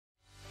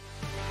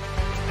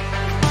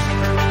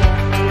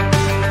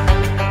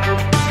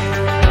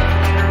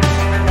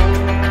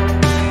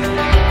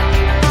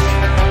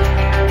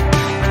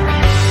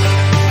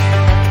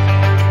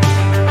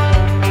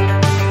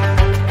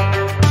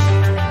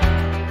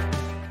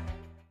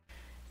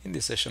In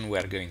this session we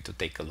are going to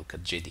take a look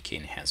at JDK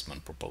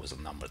enhancement proposal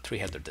number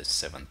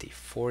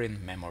 374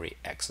 in Memory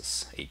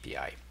Access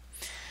API.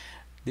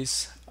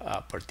 This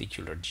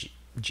particular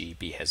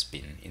GEP has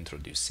been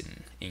introduced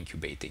in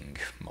incubating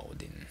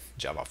mode in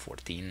Java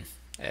 14.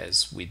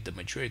 As with the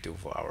majority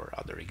of our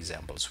other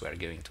examples, we are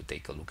going to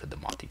take a look at the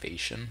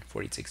motivation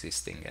for its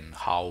existing and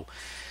how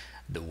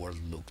the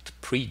world looked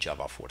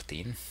pre-Java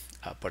 14.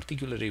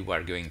 Particularly, we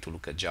are going to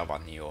look at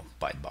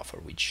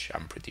java.nio.ByteBuffer, which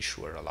I'm pretty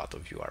sure a lot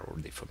of you are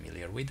already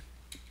familiar with.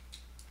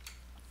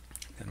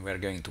 And we are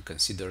going to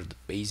consider the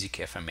basic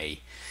FMA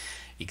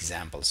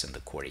examples and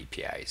the core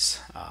APIs.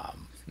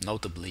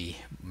 Notably,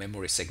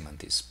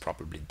 MemorySegment is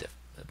probably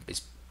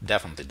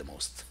definitely the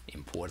most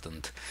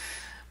important.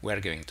 We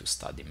are going to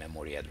study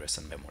memory address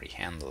and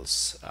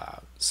MemoryHandles,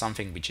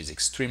 something which is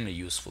extremely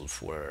useful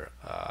for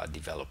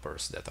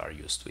developers that are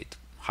used with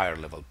higher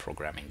level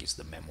programming is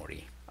the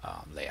memory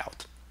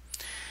layout.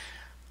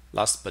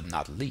 Last but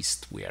not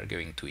least, we are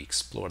going to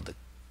explore the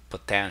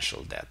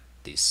potential that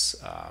this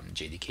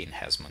JDK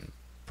enhancement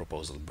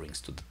proposal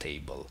brings to the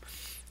table.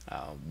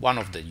 One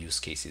of the use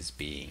cases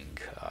being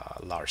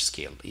large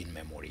scale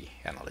in-memory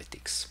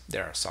analytics.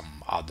 There are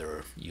some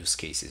other use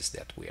cases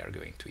that we are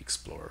going to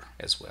explore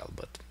as well,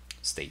 but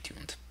stay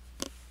tuned.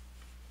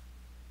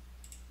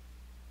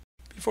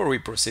 Before we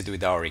proceed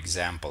with our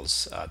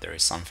examples, there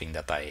is something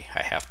that I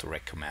have to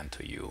recommend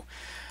to you.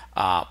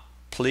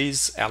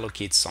 Please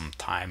allocate some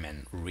time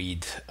and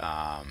read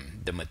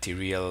the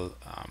material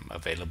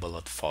available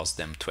at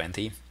FOSDEM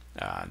 20.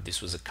 This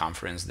was a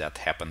conference that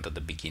happened at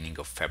the beginning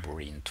of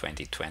February in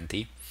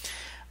 2020.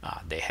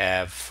 They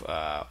have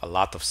a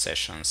lot of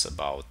sessions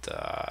about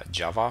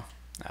Java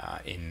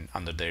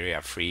under the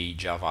area free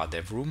Java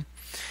dev room.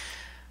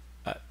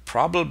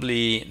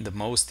 Probably the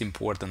most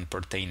important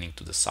pertaining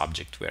to the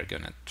subject we are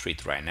going to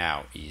treat right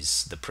now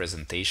is the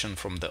presentation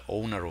from the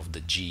owner of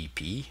the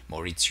GEP,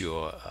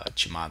 Maurizio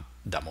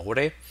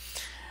Cimadamore.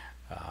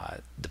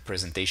 The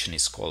presentation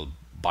is called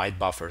Byte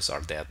Buffers Are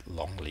Dead,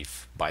 Long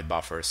Live Byte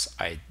Buffers.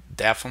 I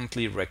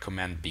definitely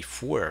recommend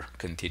before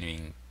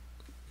continuing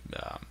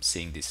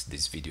seeing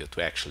this video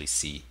to actually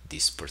see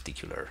this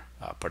particular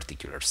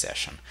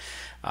session.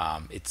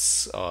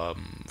 It's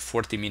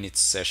 40-minute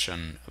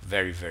session,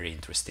 very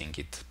interesting.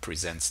 It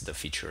presents the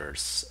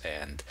features,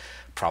 and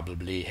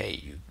probably,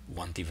 hey, you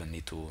won't even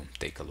need to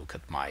take a look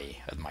at my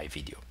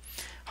video.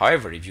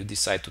 However, if you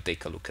decide to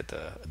take a look at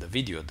the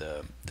video,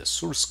 the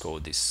source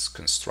code is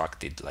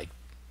constructed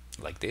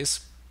like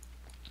this.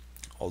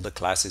 All the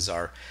classes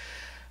are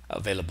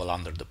available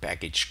under the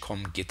package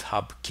com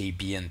github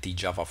kbnt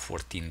java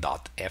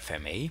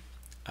 14.fma,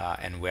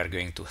 and we are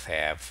going to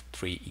have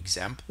 3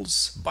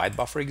 examples. Byte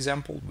buffer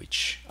example,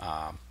 which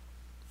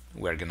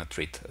we are going to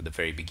treat at the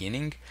very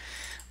beginning.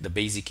 The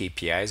basic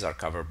APIs are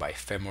covered by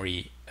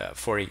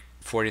foreign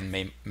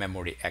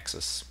memory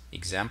access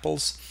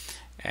examples,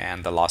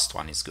 and the last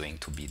one is going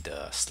to be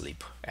the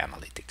sleep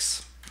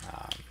analytics.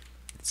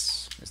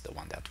 It's the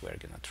one that we're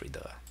going to treat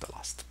the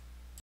last.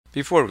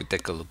 Before we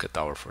take a look at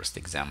our first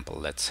example,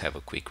 let's have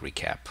a quick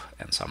recap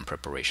and some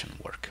preparation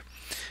work.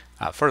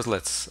 First,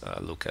 let's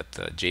look at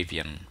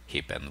JVM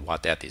heap and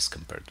what that is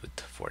compared with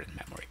foreign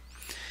memory.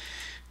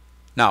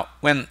 Now,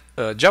 when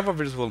Java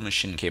Virtual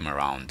Machine came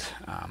around,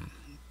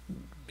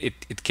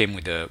 it came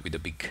with a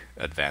big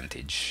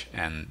advantage,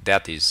 and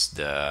that is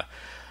the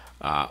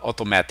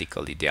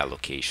automatically the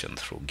allocation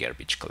through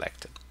garbage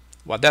collected.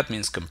 What that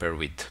means compared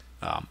with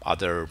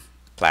other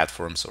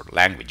platforms or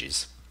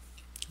languages,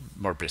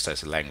 more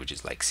precisely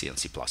languages like C and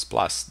C++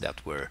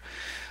 that were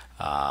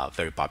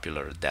very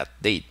popular that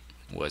date,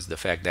 was the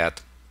fact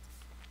that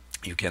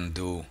you can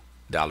do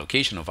the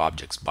allocation of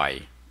objects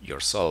by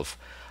yourself,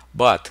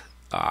 but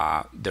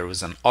there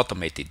was an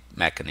automated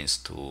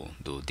mechanism to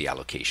do the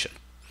allocation.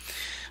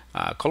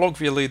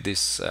 Colloquially,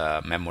 this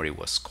memory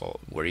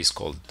is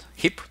called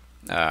heap.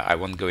 I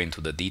won't go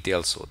into the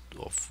details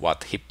of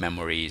what heap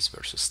memory is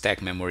versus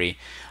stack memory.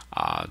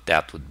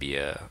 That would be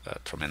a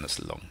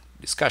tremendously long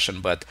discussion,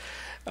 but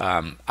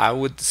I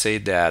would say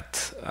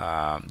that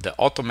the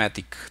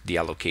automatic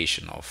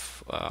deallocation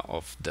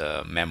of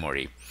the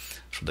memory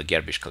through the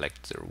garbage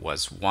collector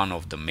was one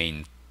of the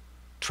main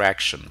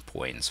traction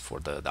points for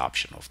the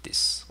adoption of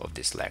this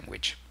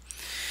language.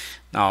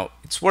 Now,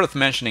 it's worth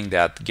mentioning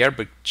that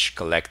garbage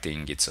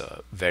collecting, it's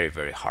a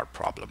very hard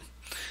problem,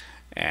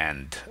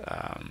 and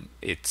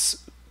it's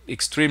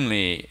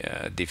extremely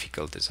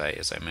difficult, as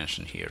I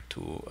mentioned here,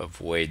 to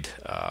avoid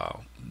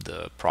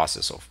the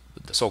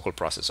so-called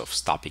process of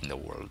stopping the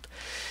world.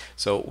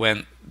 So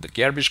when the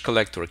garbage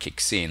collector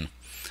kicks in,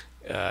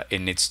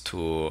 it needs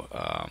to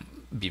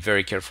be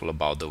very careful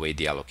about the way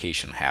the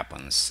allocation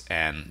happens,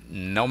 and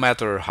no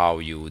matter how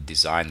you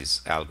design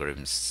these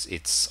algorithms,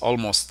 it's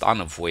almost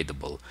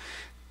unavoidable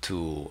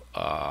to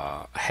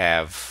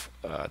have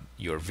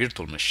your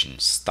virtual machine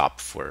stop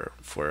for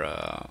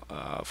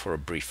a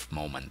brief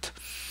moment.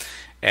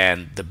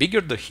 And the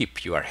bigger the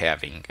heap you are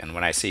having, and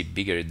when I say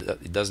bigger,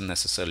 it doesn't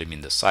necessarily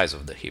mean the size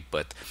of the heap,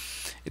 but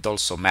it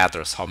also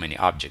matters how many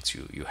objects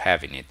you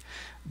have in it.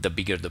 the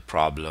bigger the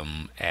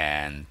problem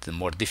and the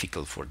more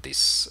difficult for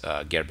this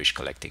garbage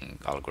collecting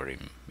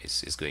algorithm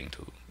is going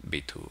to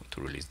be to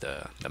release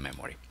the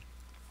memory.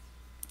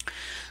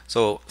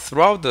 So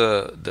throughout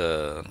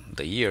the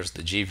years,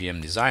 the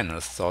JVM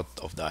designers thought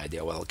of the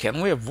idea, well,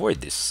 can we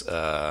avoid this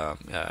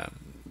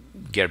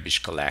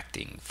garbage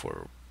collecting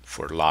for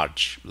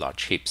large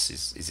heaps?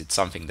 Is it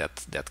something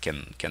that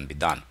can be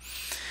done?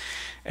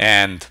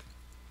 And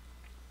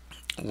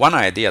one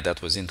idea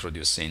that was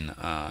introduced in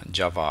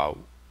Java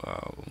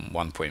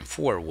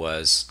 1.4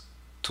 was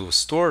to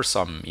store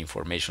some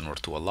information, or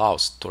to allow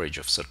storage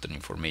of certain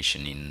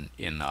information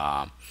in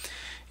a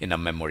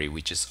memory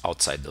which is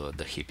outside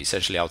the heap,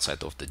 essentially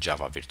outside of the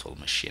Java virtual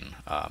machine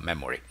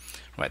memory,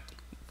 right?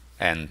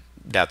 And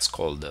that's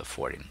called the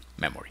foreign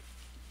memory.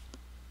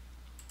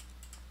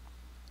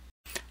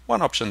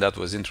 One option that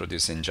was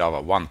introduced in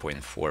Java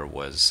 1.4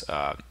 was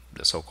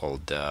the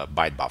so-called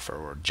ByteBuffer,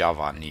 or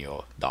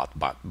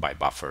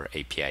java.nio.ByteBuffer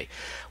API.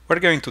 We're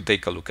going to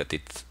take a look at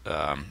it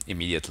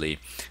immediately.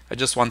 I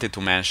just wanted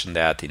to mention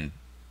that in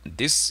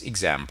this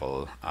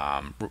example,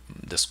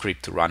 the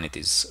script to run it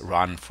is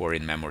run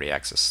foreign memory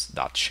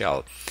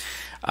access.shell.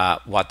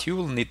 What you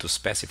will need to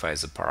specify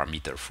as a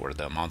parameter for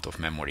the amount of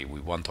memory we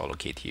want to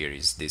allocate here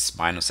is this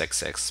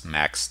 -xx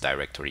max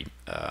direct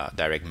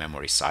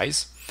memory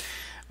size,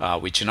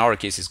 which in our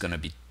case is going to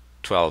be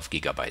 12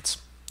 gigabytes.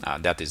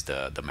 That is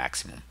the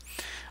maximum.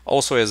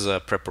 Also, as a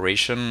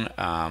preparation,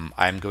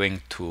 I'm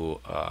going to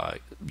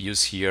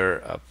use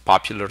here a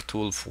popular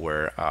tool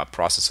for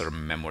processor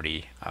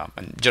memory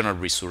and general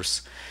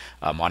resource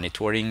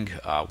monitoring,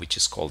 which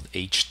is called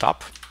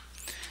HTOP.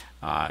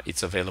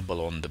 It's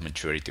available on the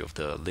majority of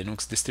the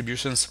Linux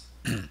distributions.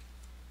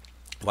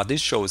 What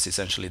this shows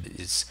essentially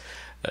is,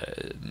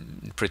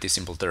 in pretty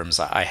simple terms,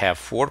 I have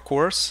 4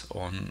 cores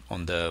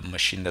on the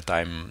machine that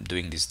I'm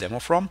doing this demo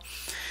from,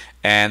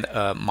 and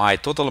my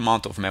total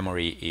amount of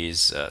memory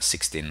is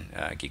 16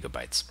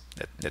 gigabytes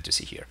that you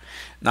see here.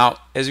 Now,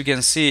 as you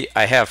can see,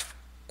 I have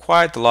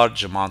quite a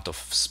large amount of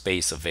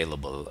space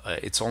available.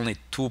 It's only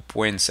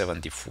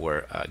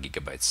 2.74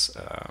 gigabytes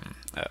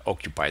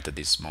occupied at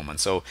this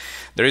moment, so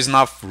there is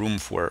enough room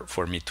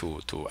for me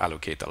to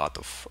allocate a lot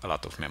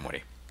of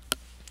memory.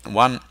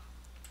 One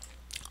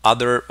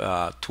other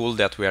tool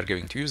that we are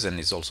going to use, and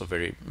is also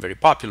very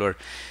popular,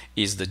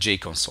 is the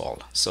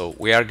JConsole. So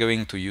we are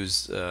going to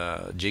use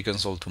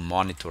JConsole to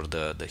monitor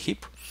the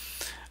heap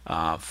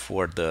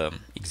for the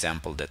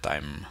example that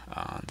I'm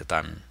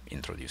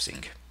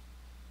introducing.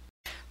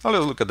 Now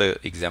let's look at the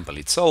example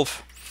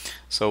itself.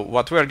 So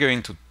what we are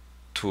going to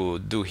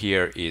do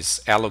here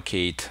is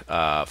allocate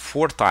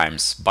 4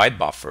 times byte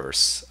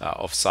buffers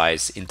of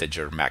size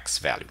integer max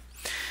value.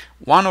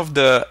 One of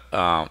the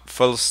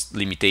first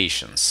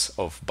limitations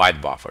of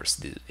byte buffers,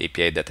 the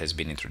API that has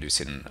been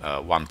introduced in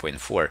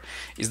 1.4,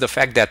 is the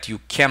fact that you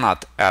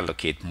cannot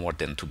allocate more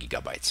than 2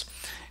 gigabytes.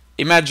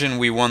 Imagine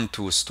we want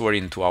to store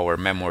into our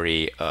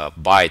memory a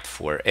byte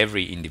for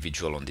every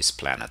individual on this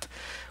planet.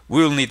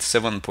 We will need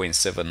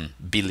 7.7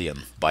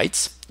 billion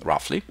bytes,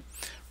 roughly,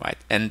 right?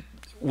 And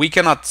we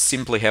cannot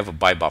simply have a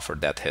byte buffer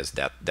that has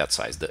that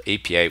size. The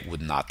API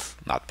would not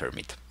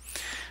permit.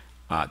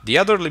 The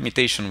other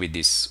limitation with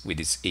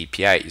this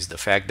API is the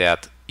fact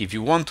that if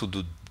you want to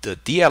do the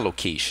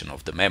deallocation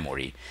of the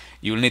memory,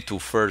 you'll need to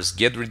first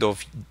get rid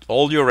of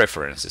all your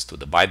references to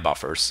the byte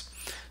buffers,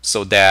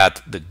 so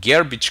that the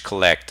garbage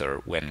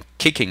collector, when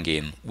kicking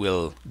in,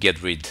 will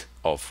get rid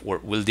of, or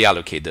will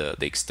deallocate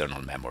the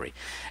external memory,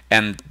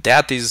 and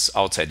that is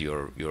outside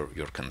your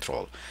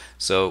control.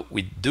 So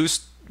with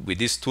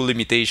these 2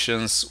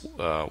 limitations,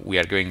 we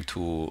are going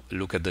to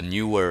look at the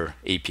newer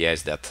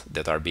APIs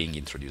that are being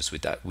introduced,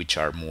 which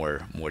are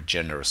more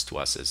generous to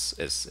us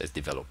as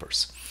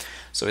developers.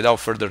 So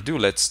without further ado,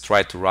 let's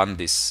try to run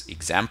this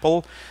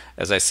example.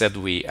 As I said,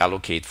 we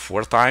allocate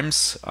 4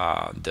 times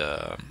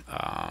the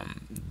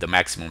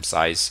maximum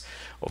size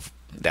of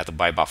that a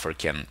byte buffer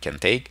can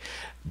take.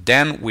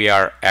 Then we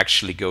are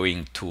actually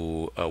going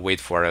to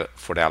wait for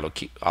the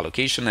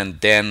allocation,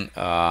 and then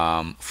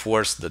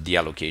force the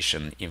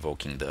deallocation,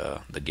 invoking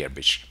the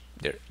garbage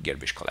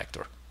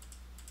collector.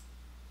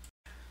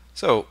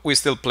 So we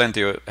still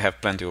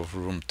have plenty of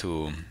room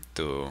to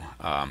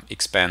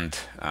expand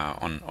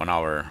on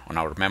our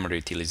memory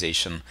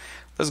utilization.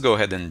 Let's go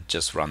ahead and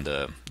just run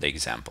the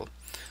example.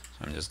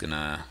 So I'm just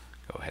gonna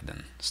go ahead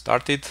and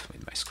start it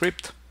with my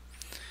script.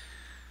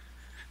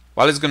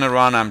 While it's gonna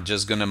run, I'm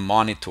just gonna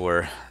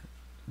monitor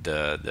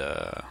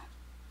the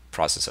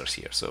processors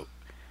here. So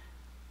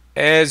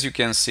as you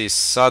can see,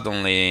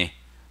 suddenly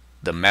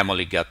the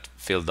memory got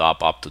filled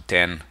up to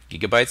 10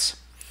 gigabytes,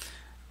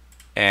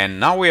 and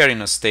now we are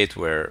in a state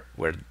where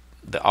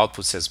the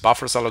output says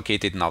buffers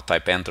allocated. Now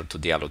type enter to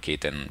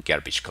deallocate and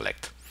garbage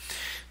collect.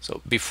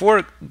 So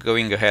before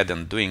going ahead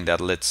and doing that,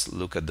 let's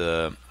look at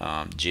the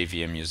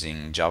JVM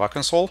using Java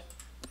console.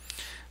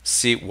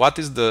 See what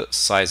is the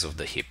size of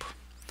the heap.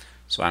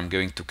 So I'm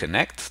going to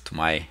connect to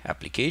my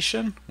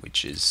application,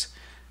 which is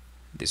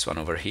this one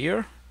over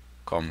here,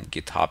 com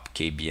github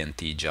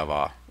kbnt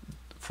java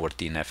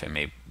 14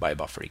 fma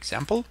bytebuffer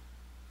example.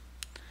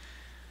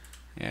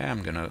 Yeah,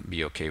 I'm gonna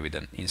be okay with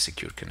an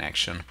insecure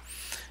connection.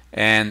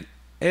 And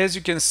as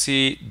you can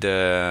see,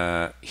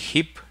 the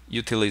heap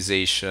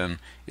utilization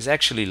is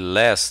actually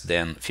less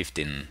than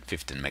 15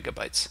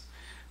 megabytes.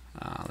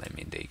 Let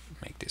me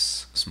make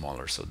this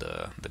smaller so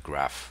the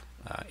graph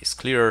is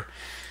clearer.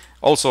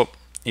 Also,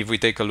 if we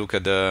take a look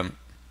at the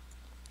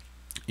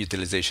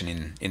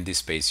utilization in this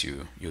space,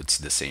 you'd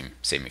see the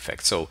same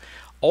effect. So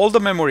all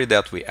the memory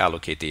that we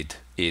allocated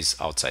is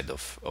outside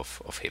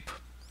of heap.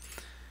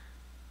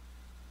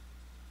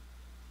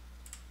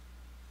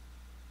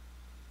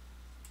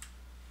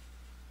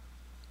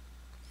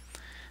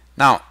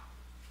 Now,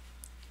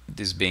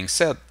 this being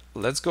said,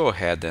 let's go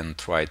ahead and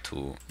try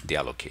to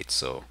deallocate.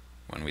 So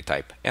when we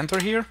type enter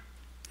here,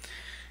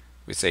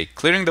 we say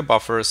clearing the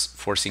buffers,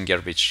 forcing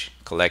garbage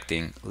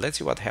collecting. Let's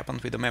see what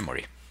happened with the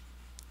memory.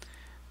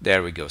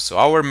 There we go. So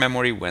our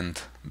memory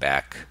went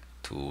back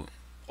to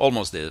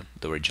almost the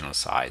original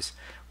size,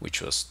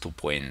 which was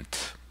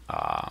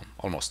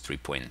almost 3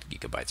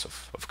 gigabytes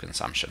of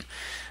consumption.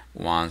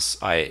 Once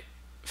I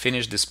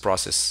finish this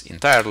process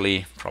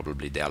entirely,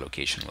 probably the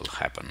allocation will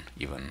happen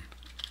even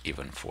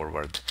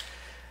forward.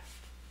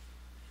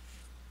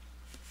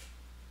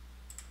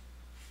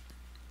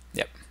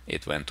 Yep,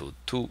 it went to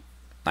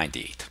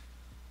 298.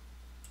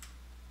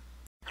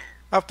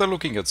 After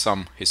looking at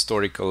some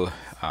historical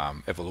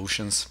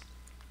evolutions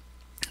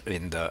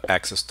in the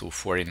access to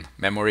foreign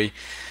memory,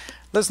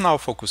 let's now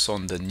focus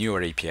on the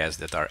newer APIs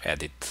that are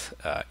added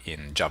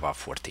in Java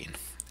 14.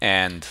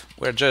 And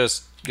we're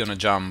just gonna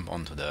jump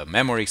onto the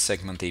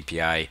MemorySegment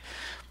API,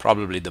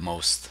 probably the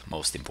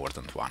most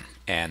important one.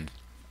 And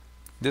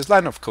this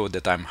line of code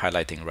that I'm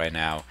highlighting right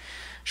now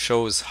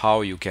shows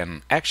how you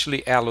can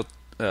actually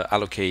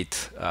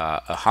allocate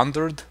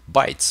 100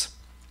 bytes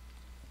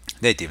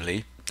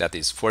natively, that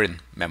is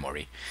foreign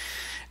memory.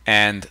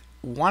 And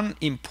one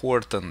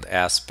important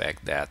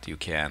aspect that you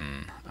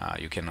can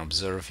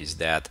observe is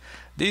that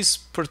this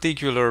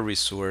particular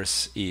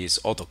resource is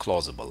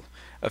auto-closable,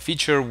 a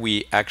feature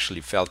we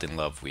actually felt in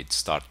love with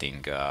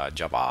starting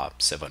Java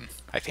 7,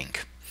 I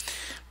think.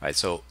 Right,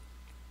 so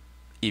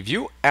if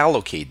you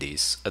allocate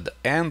this at the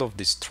end of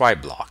this try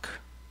block,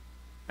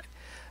 right,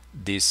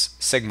 this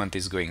segment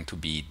is going to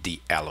be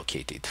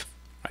deallocated.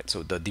 Right,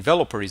 so the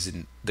developer is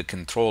in the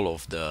control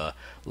of the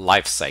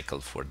life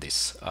cycle for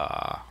this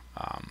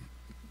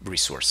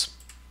resource.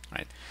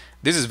 Right,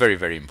 this is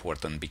very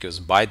important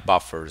because byte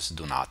buffers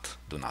do not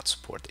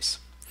support this.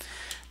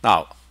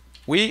 Now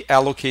we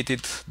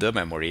allocated the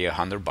memory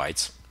 100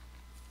 bytes,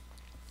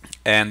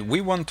 and we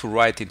want to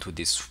write into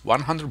this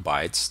 100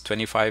 bytes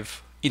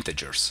 25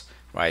 integers.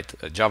 Right,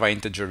 a Java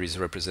integer is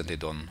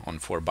represented on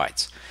 4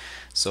 bytes.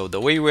 So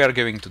the way we are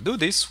going to do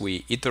this,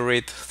 we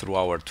iterate through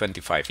our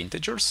 25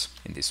 integers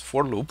in this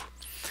for loop.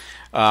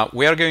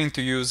 We are going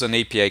to use an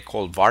API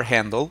called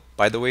varhandle.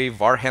 By the way,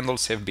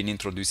 varhandles have been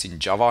introduced in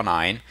Java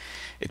 9.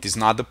 It is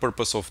not the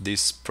purpose of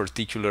this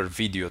particular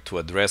video to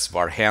address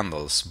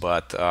varhandles,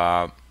 but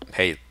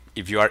hey,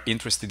 if you are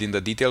interested in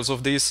the details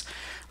of this,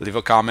 leave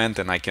a comment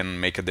and I can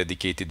make a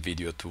dedicated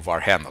video to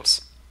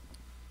varhandles.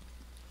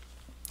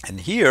 And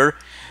here,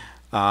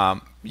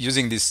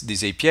 using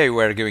this API,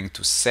 we are going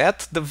to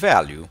set the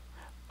value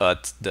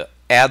at the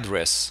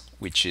address,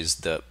 which is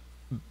the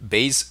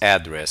base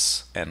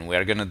address, and we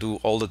are going to do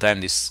all the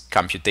time this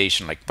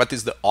computation, like what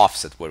is the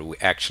offset where we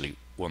actually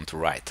want to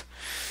write,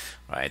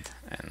 right?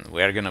 And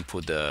we are going to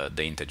put the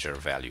integer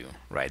value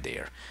right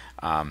there.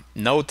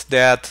 Note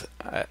that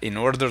in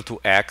order to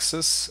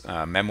access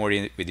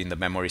memory within the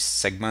memory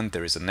segment,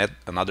 there is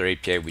another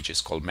API which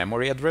is called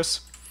memory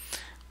address,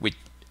 which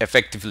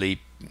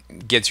effectively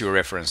gets you a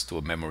reference to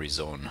a memory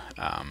zone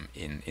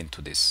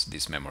into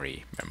this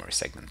memory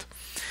segment.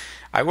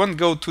 I won't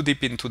go too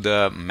deep into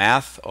the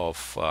math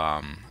of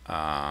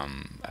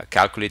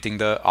calculating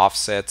the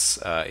offsets.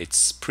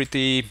 It's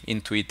pretty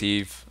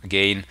intuitive.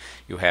 Again,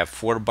 you have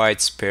 4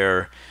 bytes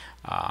per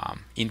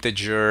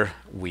integer.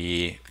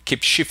 We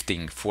keep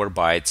shifting 4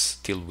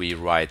 bytes till we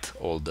write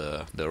all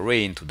the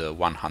array into the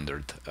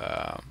 100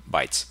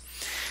 bytes.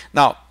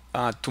 Now,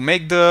 to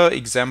make the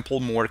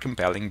example more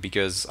compelling,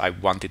 because I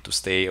wanted to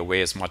stay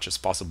away as much as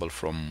possible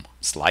from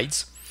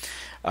slides,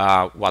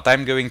 what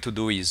I'm going to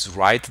do is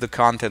write the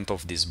content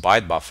of this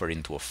byte buffer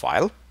into a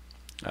file.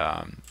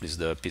 This is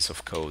the piece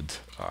of code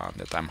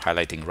that I'm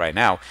highlighting right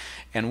now,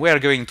 and we are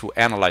going to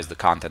analyze the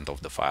content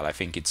of the file. I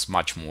think it's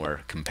much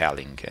more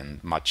compelling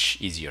and much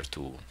easier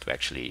to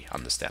actually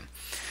understand.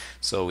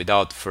 So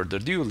without further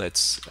ado,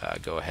 let's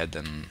go ahead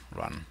and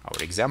run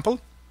our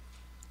example.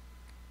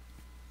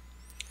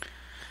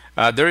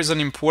 There is an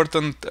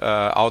important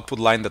output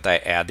line that I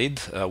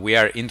added. We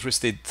are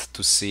interested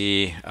to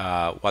see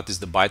what is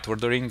the byte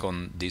ordering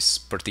on this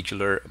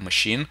particular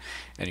machine,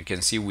 and you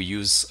can see we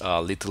use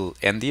a little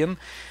endian.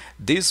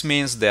 This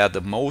means that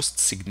the most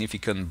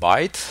significant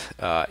byte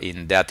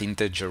in that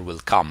integer will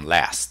come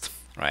last,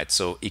 right?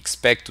 So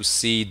expect to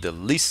see the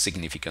least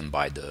significant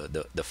byte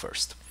the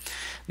first.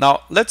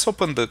 Now let's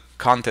open the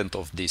content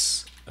of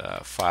this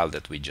file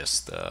that we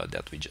just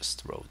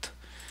wrote.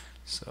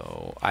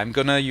 So I'm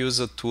gonna use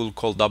a tool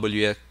called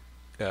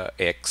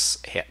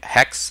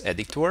hex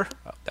editor.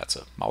 Oh, that's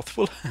a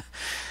mouthful.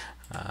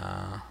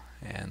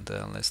 And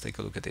let's take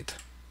a look at it.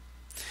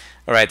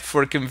 All right,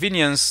 for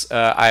convenience,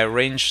 I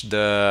arranged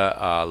the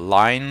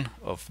line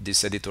of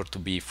this editor to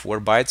be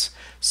 4 bytes,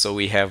 so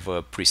we have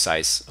a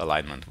precise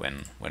alignment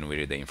when we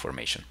read the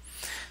information.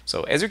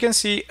 So as you can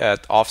see,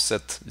 at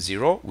offset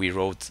 0, we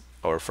wrote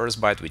our first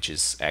byte, which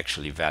is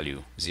actually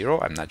value 0.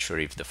 I'm not sure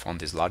if the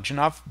font is large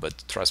enough,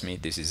 but trust me,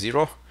 this is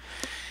 0.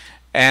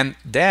 And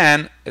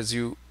then as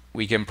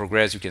we can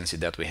progress, you can see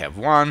that we have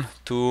 1,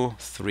 2,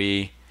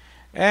 3,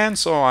 and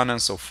so on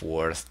and so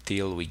forth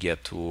till we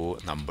get to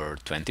number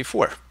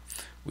 24,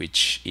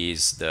 which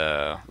is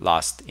the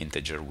last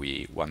integer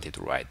we wanted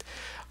to write.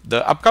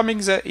 The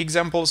upcoming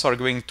examples are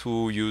going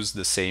to use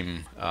the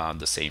same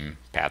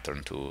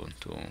pattern to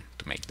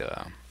make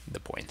the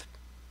point.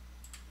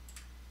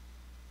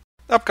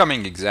 The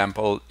upcoming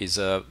example is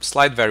a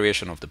slight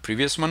variation of the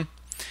previous one.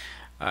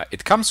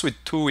 It comes with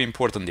 2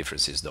 important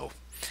differences though.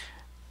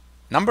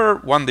 Number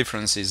 1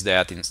 difference is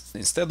that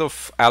instead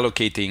of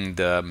allocating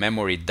the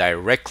memory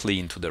directly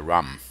into the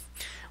RAM,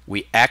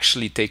 we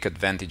actually take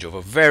advantage of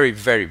a very,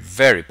 very,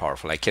 very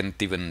powerful, I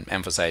can't even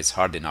emphasize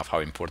hard enough how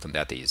important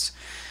that is,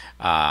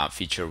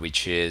 feature,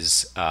 which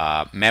is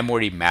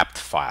memory mapped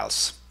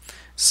files.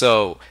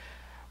 So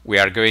we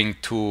are going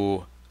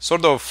to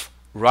sort of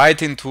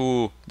write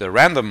into the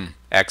random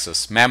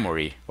access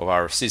memory of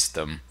our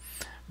system,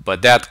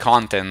 but that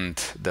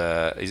content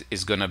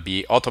is going to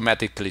be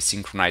automatically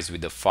synchronized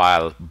with the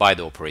file by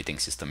the operating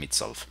system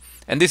itself.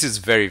 And this is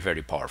very,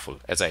 very powerful,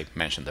 as I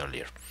mentioned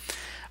earlier.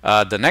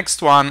 The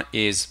next one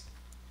is,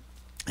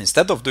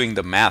 instead of doing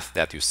the math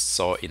that you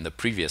saw in the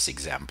previous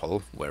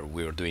example, where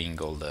we were doing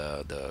all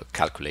the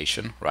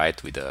calculation,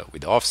 right, with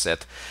the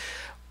offset,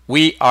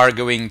 we are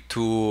going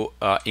to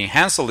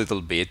enhance a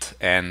little bit,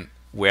 and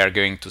we are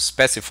going to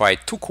specify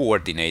 2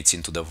 coordinates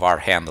into the var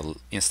handle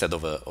instead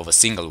of a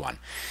single one.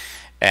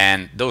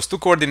 And those 2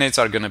 coordinates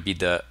are going to be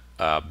the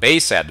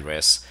base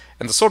address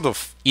and the sort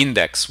of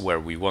index where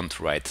we want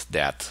to write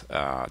that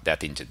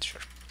integer.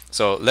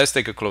 So let's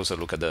take a closer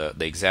look at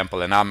the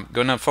example, and I'm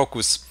going to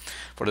focus,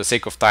 for the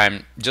sake of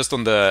time, just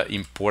on the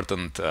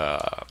important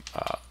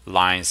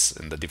lines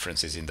and the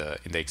differences in the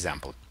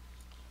example.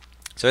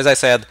 So as I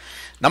said,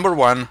 number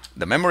 1,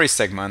 the memory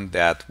segment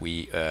that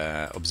we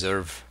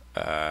observe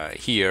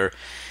here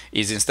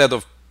is, instead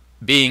of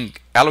being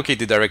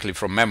allocated directly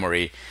from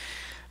memory,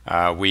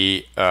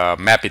 we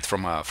map it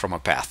from a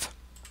path.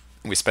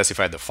 We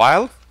specify the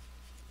file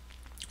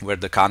where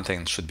the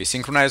content should be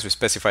synchronized. We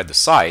specify the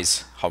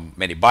size, how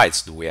many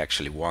bytes do we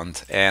actually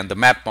want, and the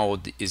map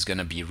mode is going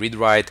to be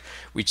read-write,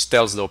 which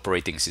tells the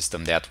operating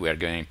system that we are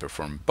going to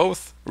perform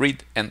both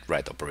read and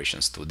write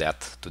operations to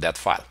that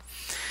file.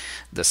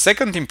 The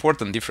second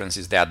important difference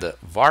is that the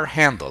var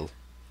handle,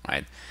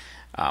 right,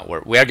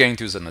 where we are going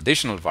to use an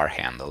additional var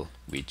handle,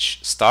 which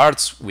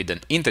starts with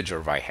an integer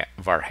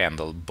var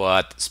handle,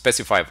 but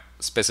specifies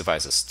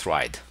a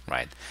stride,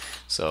 right?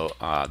 So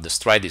the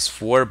stride is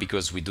 4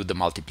 because we do the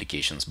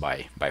multiplications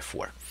by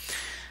 4.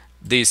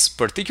 This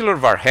particular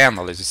var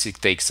handle, as you see,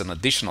 takes an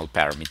additional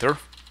parameter,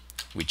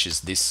 which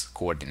is this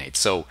coordinate.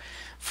 So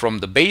from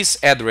the base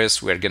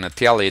address, we're going to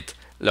tell it,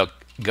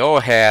 look, go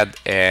ahead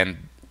and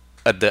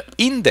at the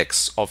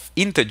index of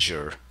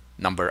integer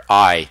number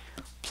I,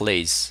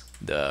 place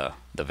the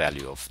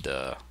value of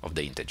the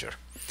integer.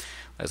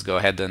 Let's go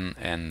ahead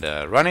and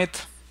run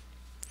it.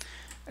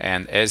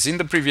 And as in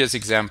the previous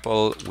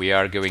example, we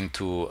are going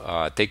to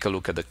take a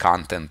look at the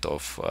content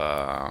of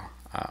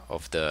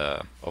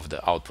the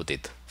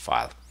outputted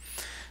file.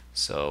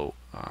 So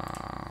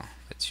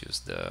let's use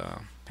the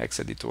hex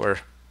editor.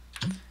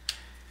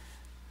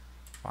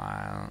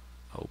 File,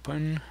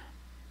 open,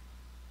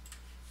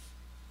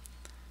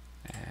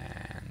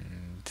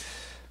 and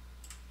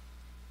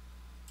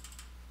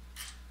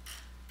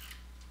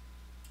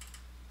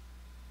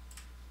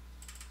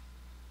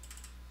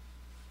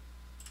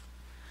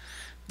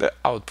the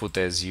output,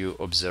 as you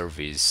observe,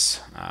 is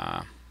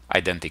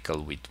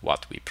identical with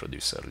what we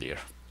produced earlier.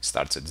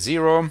 Starts at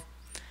 0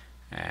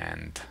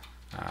 and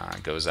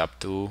goes up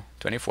to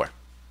 24.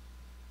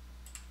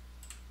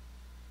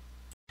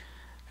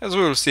 As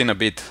we will see in a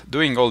bit,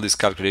 doing all these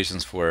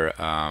calculations for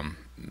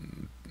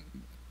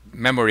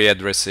memory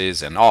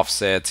addresses and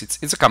offsets,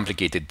 it's a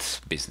complicated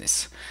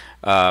business.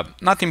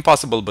 Not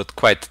impossible, but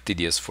quite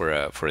tedious for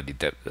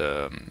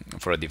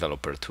a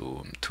developer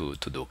to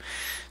do.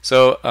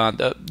 So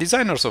the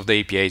designers of the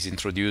APIs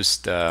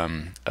introduced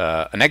an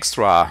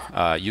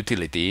extra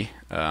utility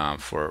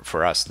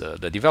for us,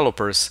 the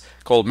developers,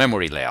 called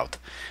memory layout.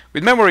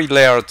 With memory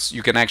layouts,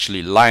 you can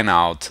actually line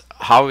out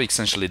how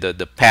essentially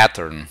the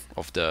pattern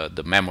of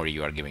the memory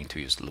you are going to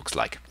use looks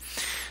like.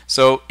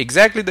 So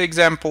exactly the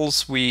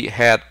examples we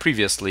had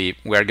previously,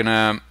 we are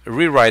gonna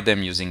rewrite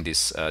them using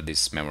this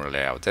memory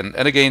layout. And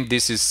again,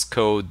 this is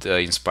code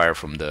inspired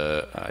from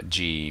the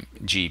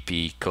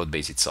GEP code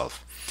base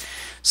itself.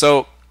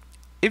 So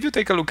if you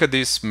take a look at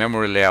this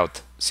memory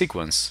layout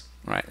sequence,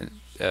 right,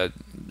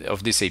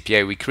 of this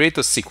API, we create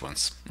a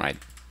sequence, right?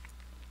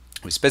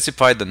 We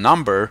specify the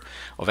number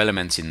of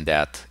elements in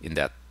that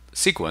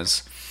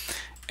sequence,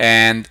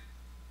 and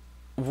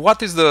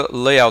what is the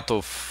layout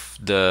of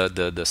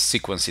the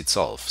sequence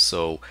itself.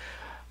 So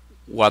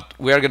what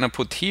we are going to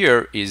put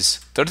here is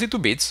 32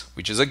 bits,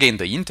 which is again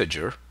the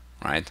integer,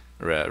 right?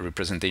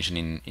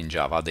 Representation in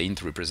Java, the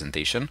int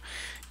representation,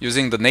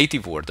 using the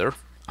native order.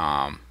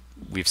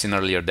 We've seen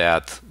earlier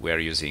that we are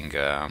using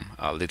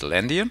a little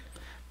endian,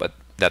 but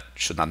that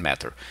should not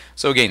matter.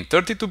 So again,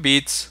 32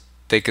 bits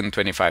taken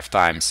 25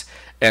 times,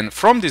 and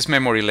from this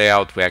memory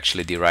layout we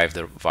actually derive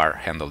the var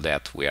handle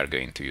that we are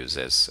going to use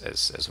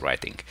as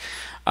writing.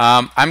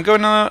 I'm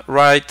gonna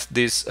write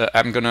this.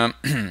 I'm gonna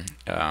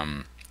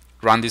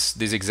run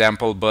this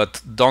example,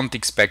 but don't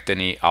expect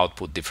any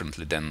output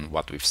differently than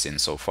what we've seen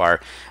so far.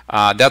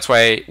 That's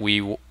why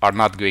we are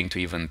not going to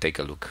even take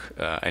a look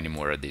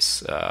anymore at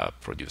this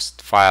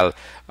produced file.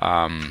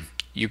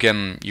 You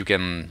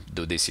can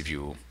do this if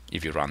you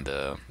run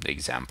the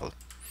example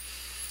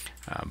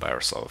by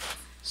yourself.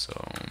 So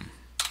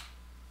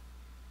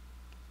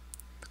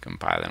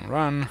compile and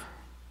run.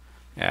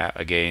 Yeah,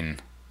 again,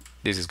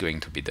 this is going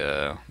to be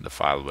the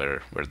file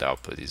where the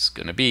output is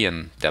going to be,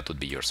 and that would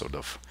be your sort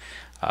of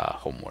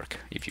homework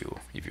if you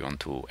want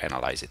to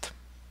analyze it.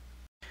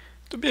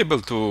 To be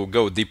able to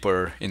go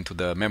deeper into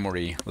the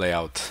memory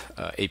layout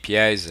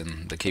APIs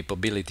and the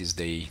capabilities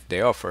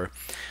they offer,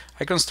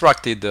 I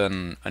constructed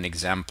an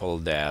example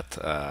that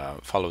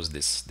follows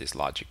this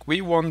logic.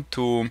 We want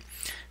to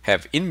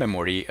have in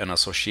memory an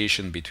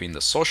association between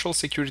the social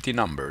security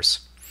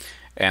numbers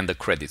and the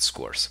credit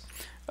scores.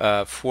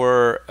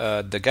 For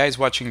the guys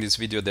watching this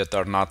video that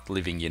are not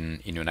living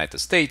in United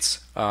States,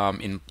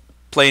 in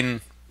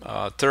plain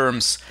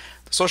terms,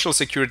 the social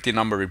security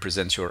number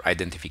represents your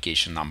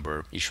identification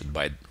number issued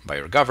by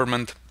your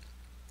government,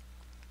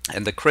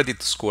 and the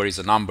credit score is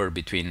a number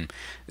between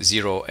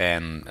 0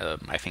 and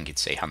I think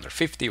it's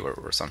 150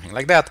 or something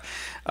like that,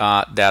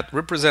 that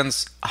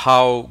represents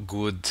how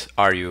good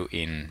are you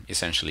in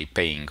essentially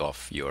paying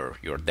off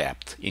your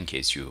debt in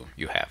case you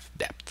have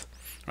debt.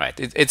 Right?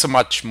 It's a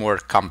much more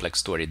complex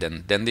story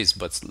than this,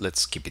 but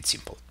let's keep it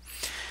simple.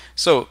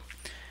 So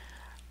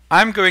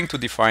I'm going to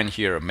define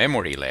here a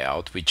memory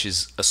layout, which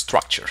is a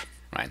structure,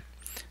 right?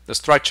 The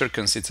structure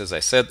consists, as I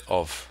said,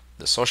 of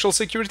the social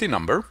security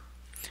number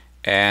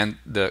and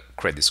the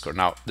credit score.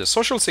 Now, the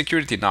social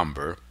security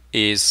number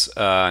is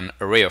an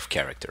array of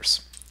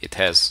characters. It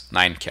has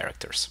 9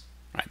 characters,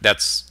 right?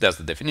 That's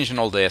the definition.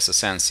 All the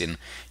SSNs in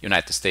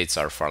United States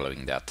are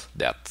following that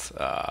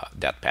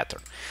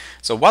pattern.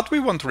 So what we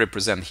want to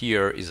represent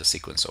here is a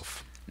sequence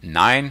of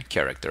 9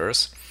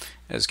 characters.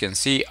 As you can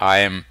see, I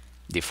am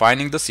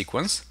defining the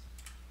sequence,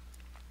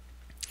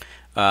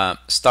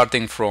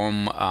 starting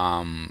from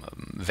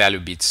value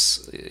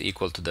bits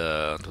equal to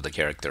the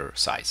character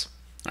size,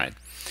 right?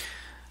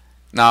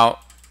 Now,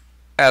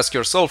 ask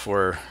yourself,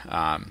 or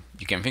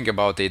you can think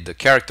about it, the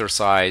character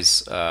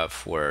size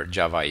for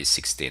Java is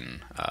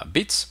 16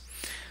 bits,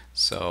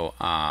 so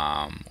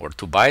or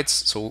 2 bytes.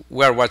 So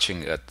we are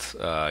watching at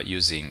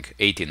using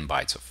 18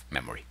 bytes of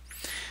memory.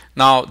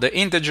 Now, the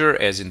integer,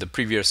 as in the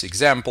previous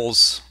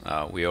examples,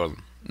 we all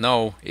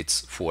know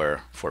it's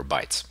 4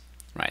 bytes,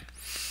 right?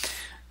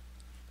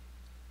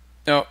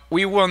 Now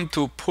we want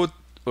to put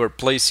or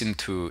place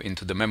into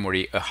the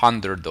memory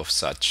 100 of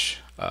such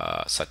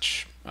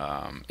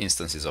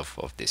instances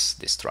of this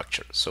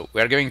structure. So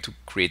we are going to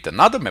create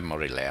another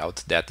memory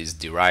layout that is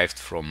derived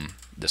from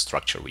the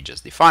structure we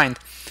just defined,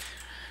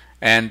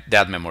 and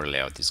that memory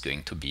layout is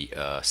going to be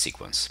a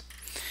sequence.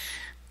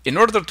 In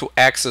order to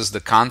access the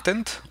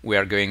content, we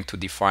are going to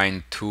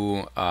define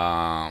 2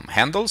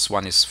 handles.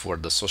 One is for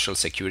the social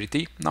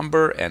security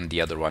number and the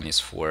other one is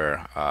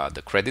for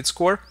the credit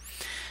score.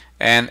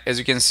 And as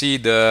you can see,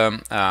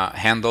 the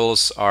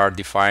handles are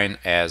defined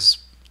as,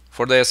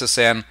 for the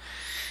SSN,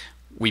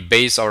 we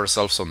base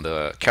ourselves on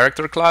the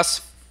character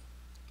class.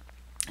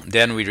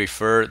 Then we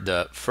refer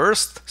the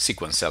first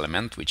sequence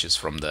element, which is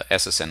from the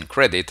SSN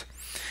credit.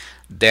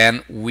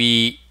 Then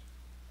we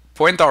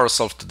point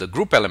ourselves to the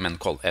group element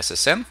called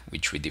SSN,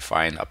 which we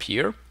define up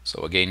here.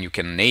 So again, you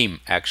can name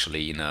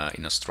actually in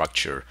a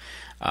structure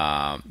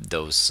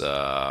those,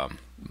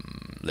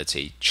 let's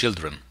say,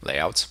 children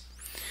layouts.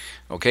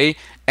 Okay,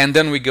 and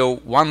then we go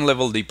one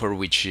level deeper,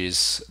 which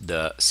is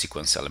the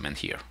sequence element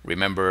here.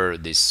 Remember,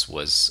 this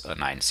was a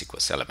 9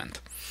 sequence element.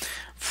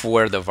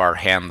 For the var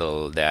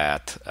handle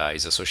that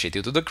is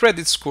associated to the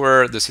credit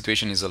score, the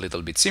situation is a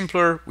little bit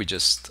simpler. We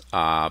just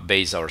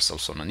base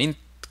ourselves on an int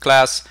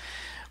class.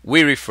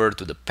 We refer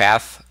to the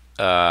path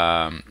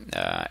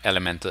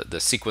element, the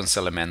sequence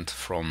element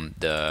from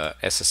the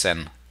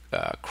SSN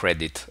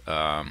credit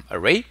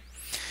array,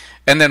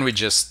 and then we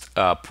just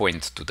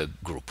point to the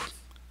group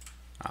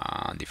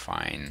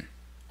define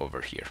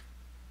over here.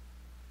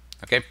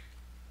 Okay.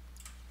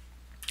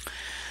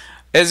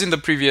 As in the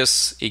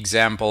previous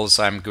examples,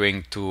 I'm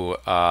going to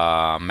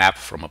map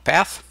from a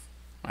path.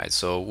 Right,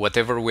 so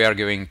whatever we are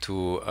going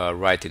to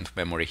write into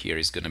memory here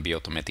is going to be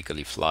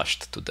automatically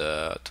flushed to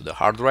the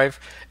hard drive,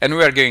 and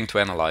we are going to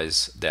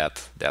analyze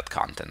that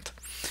content.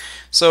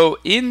 So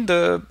in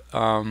the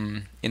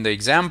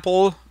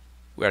example,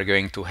 we are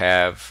going to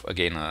have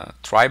again a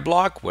try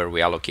block where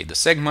we allocate the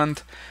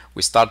segment.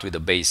 We start with the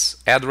base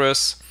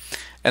address,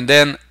 and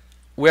then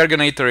we are going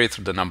to iterate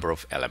through the number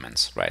of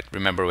elements, right?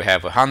 Remember, we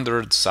have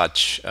 100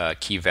 such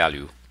key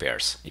value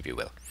pairs, if you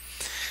will.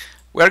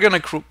 We are going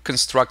to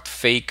construct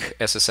fake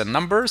SSN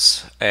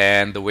numbers,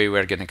 and the way we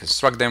are going to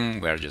construct them,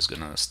 we are just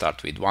going to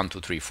start with 1, 2,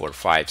 3, 4,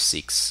 5,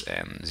 6,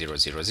 and 0,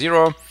 0,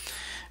 0.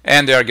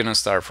 And they are going to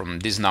start from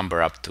this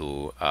number up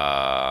to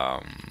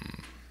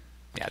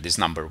this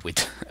number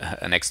with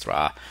an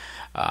extra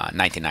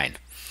 99.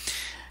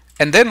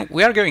 And then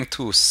we are going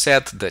to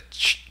set the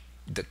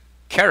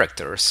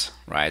characters,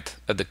 right,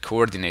 at the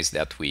coordinates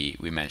that we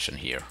mentioned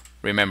here.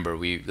 Remember,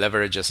 we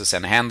leverage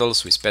SSN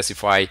handles. We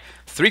specify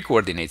 3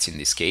 coordinates in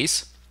this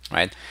case,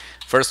 right?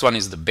 First one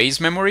is the base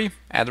memory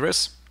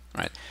address,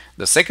 right?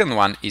 The second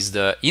one is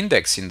the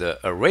index in the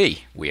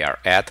array we are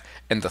at,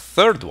 and the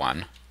third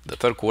one, the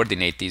third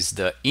coordinate, is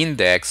the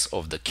index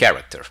of the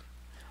character,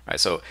 right?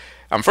 So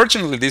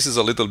unfortunately, this is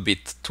a little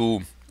bit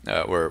too,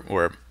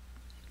 or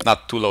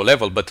not too low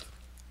level, but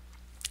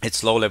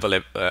it's low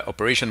level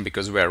operation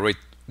because we are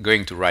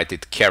going to write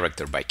it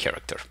character by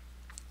character,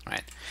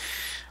 right?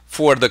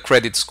 For the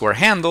credit score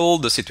handle,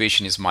 the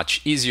situation is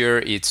much easier.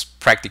 It's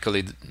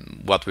practically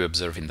what we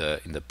observed in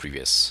the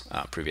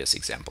previous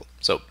example.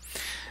 So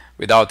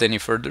without any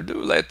further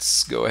ado,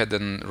 let's go ahead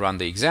and run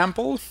the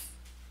example.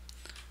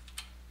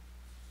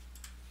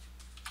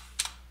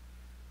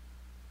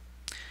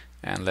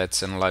 And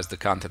let's analyze the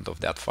content of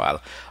that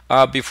file.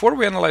 Before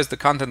we analyze the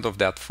content of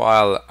that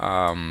file,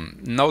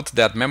 note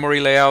that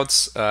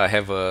MemoryLayouts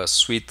have a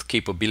sweet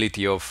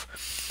capability of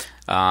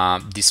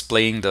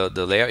displaying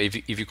the layout.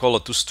 If you call a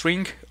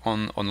toString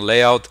on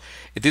layout,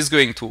 it is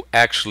going to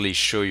actually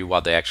show you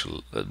what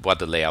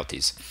the layout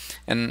is.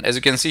 And as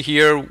you can see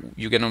here,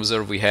 you can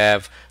observe we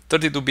have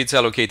 32 bits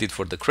allocated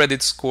for the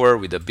credit score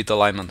with a bit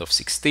alignment of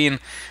 16.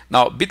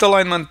 Now, bit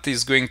alignment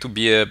is going to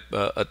be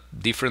a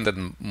different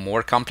and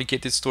more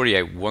complicated story.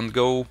 I won't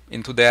go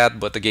into that,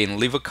 but again,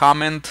 leave a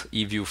comment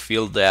if you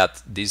feel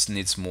that this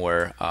needs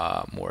more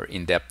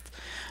in-depth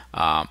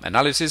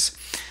analysis.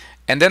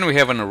 And then we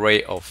have an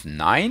array of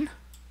 9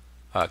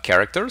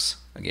 characters.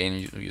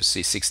 Again, you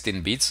see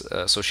 16 bits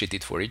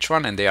associated for each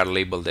one, and they are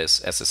labeled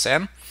as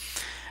SSN.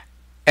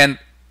 And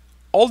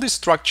all this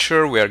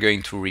structure, we are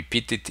going to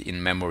repeat it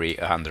in memory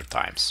 100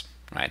 times,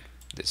 right?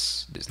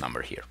 This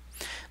number here.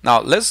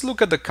 Now let's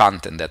look at the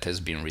content that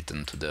has been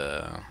written to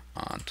the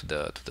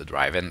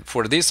drive. And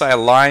for this, I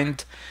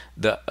aligned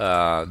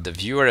the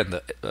viewer and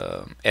the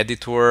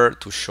editor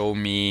to show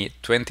me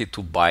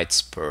 22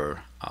 bytes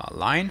per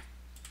line.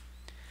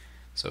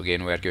 So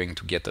again, we are going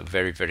to get a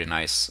very, very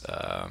nice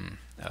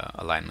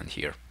alignment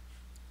here.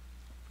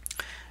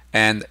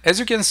 And as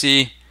you can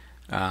see,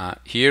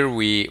 here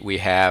we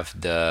have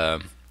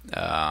the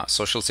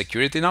social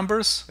security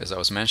numbers, as I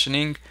was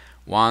mentioning,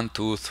 1,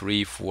 2,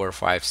 3, 4,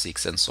 5,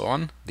 6, and so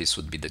on. This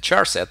would be the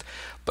char set,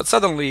 but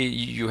suddenly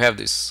you have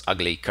these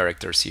ugly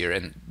characters here,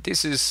 and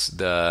this is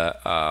the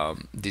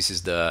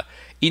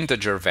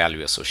integer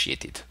value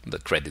associated, the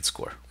credit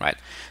score, right?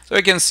 So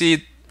you can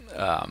see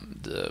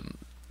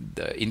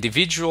the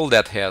individual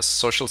that has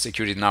social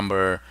security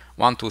number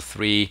 1, 2,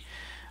 3,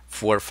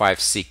 4, 5,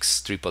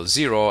 6,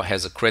 000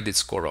 has a credit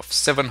score of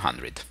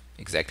 700,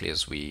 exactly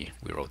as we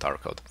wrote our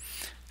code.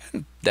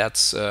 And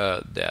that's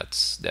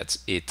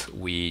it.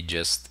 We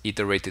just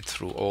iterated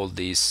through all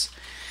this,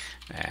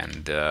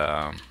 and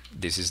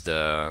this is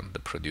the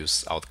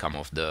produced outcome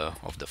of the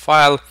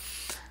file.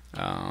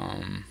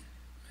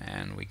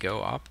 And we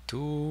go up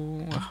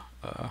to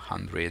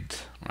 100,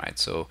 right?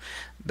 So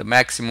the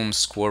maximum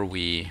score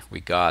we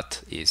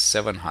got is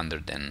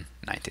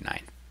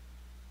 799.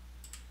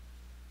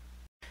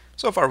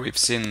 So far we've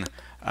seen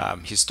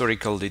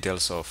historical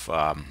details of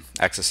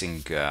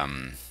accessing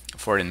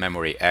foreign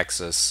memory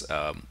access.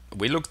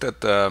 We looked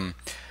at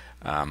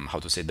how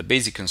to say the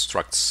basic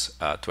constructs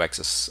to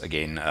access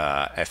again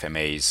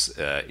FMAs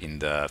in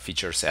the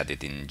features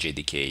added in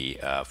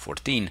JDK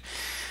 14.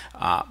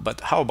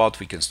 But how about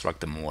we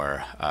construct a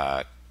more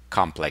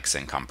complex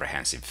and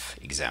comprehensive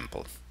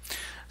example?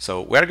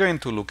 So we're going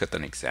to look at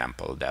an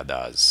example that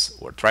does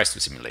or tries to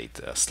simulate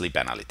sleep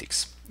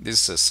analytics.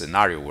 This is a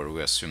scenario where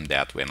we assume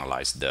that we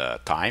analyze the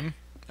time,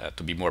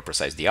 to be more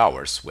precise, the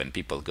hours when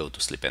people go to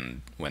sleep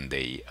and when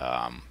they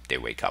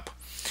wake up.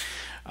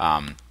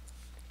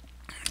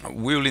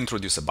 We will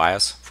introduce a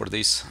bias for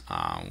this.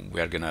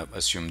 We are going to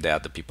assume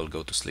that the people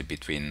go to sleep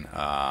between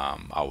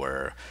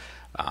hour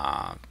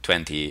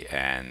 20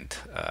 and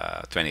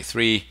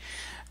 23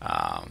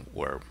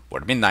 or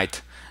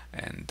midnight,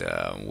 and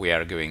we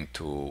are going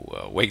to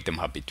wake them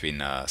up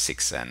between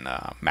 6 and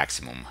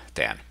maximum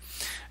 10.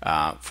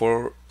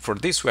 For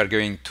this, we are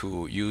going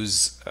to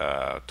use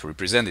to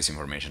represent this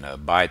information a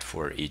byte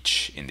for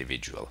each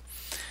individual.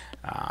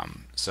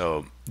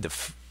 So the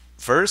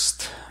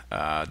first,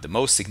 the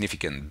most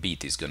significant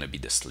bit is going to be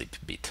the sleep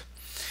bit,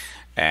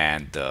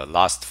 and the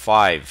last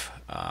 5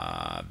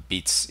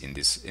 bits in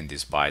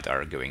this byte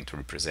are going to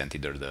represent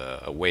either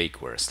the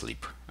awake or a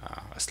sleep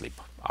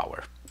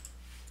hour,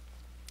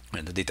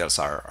 and the details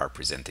are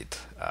presented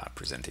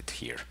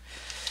here.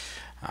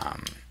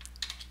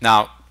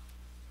 Now,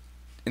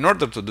 in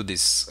order to do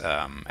this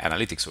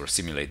analytics or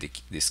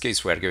simulate this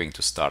case, we are going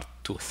to start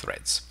two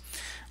threads.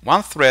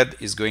 One thread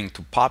is going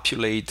to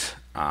populate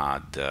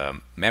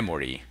the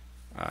memory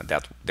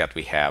that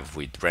we have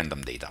with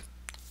random data.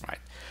 Right?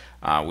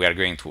 We are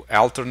going to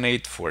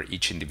alternate for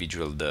each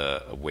individual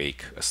the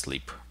awake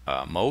asleep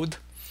mode,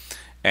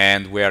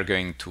 and we are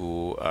going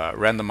to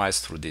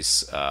randomize through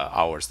these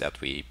hours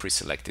that we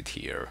pre-selected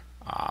here,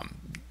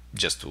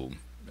 just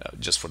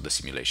for the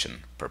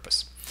simulation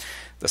purpose.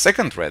 The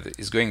second thread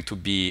is going to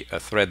be a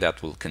thread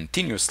that will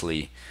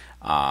continuously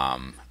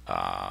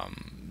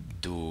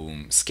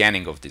do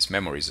scanning of this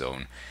memory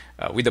zone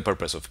with the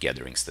purpose of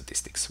gathering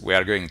statistics. We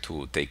are going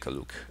to take a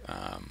look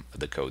at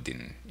the code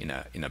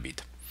in a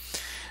bit.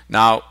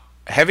 Now,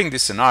 having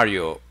this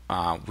scenario,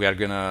 we are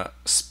going to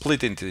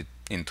split into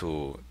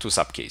two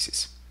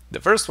subcases. The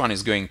first one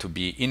is going to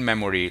be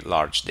in-memory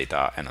large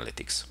data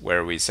analytics,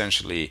 where we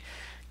essentially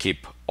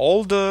keep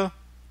all the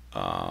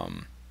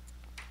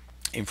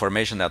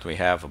information that we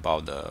have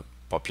about the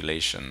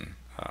population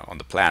on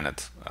the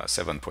planet,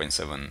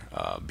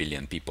 7.7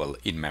 billion people,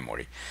 in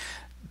memory.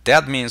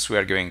 That means we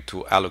are going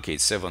to allocate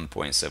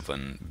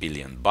 7.7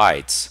 billion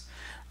bytes.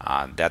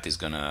 That is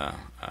going to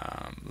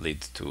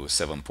lead to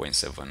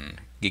 7.7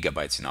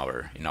 gigabytes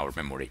in our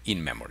memory,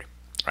 in memory,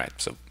 right?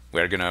 So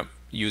we are going to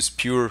use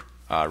pure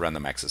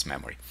random access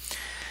memory.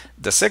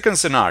 The second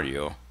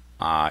scenario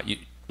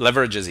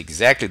leverages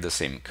exactly the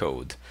same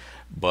code,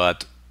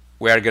 but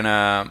we are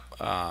gonna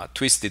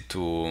twist it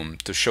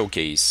to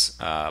showcase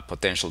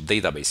potential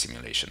database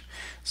simulation.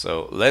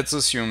 So let's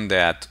assume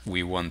that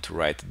we want to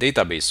write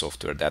database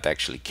software that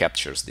actually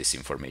captures this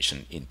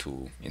information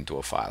into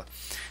a file.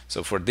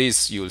 So for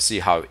this, you'll see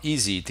how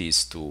easy it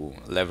is to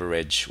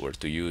leverage or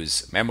to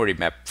use memory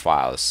map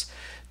files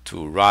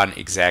to run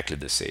exactly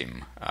the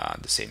same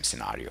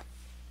scenario.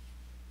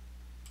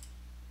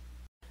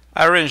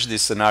 I arranged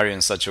this scenario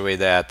in such a way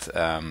that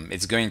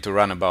it's going to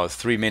run about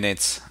 3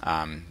 minutes.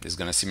 It's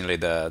going to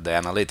simulate the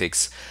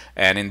analytics,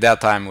 and in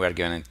that time we are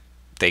going to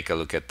take a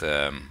look at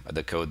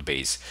the code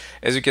base.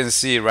 As you can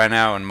see right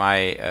now on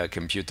my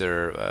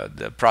computer,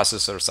 the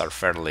processors are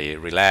fairly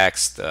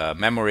relaxed.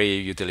 Memory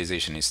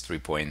utilization is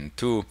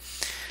 3.2.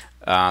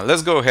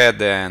 Let's go ahead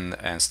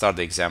and start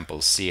the example,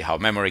 see how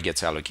memory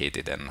gets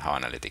allocated and how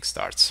analytics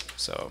starts.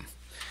 So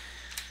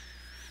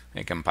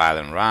I compile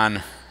and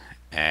run.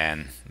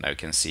 And now you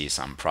can see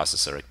some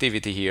processor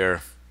activity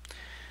here,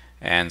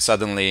 and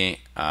suddenly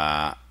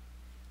the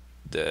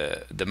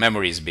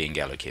memory is being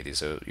allocated.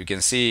 So you can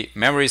see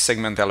memory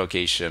segment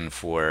allocation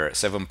for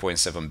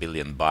 7.7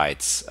 billion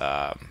bytes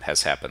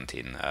has happened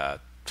in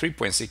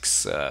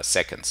 3.6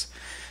 seconds.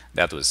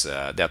 That was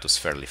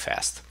fairly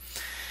fast.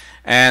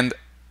 And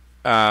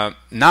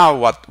now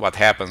what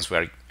happens?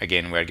 We're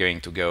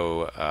going to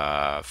go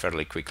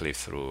fairly quickly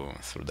through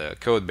the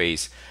code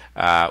base.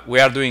 We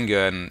are doing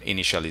an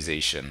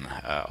initialization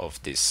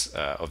of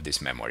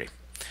this memory.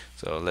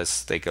 So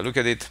let's take a look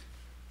at it.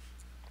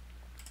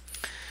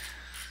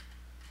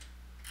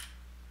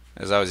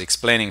 As I was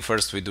explaining,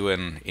 first we do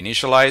an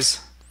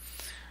initialize,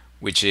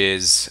 which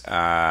is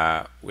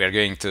we are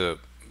going to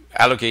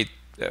allocate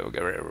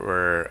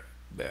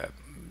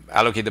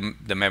allocate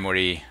the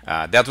memory.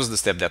 That was the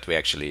step that we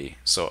actually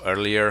saw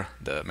earlier.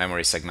 The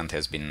memory segment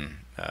has been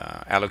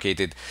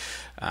allocated.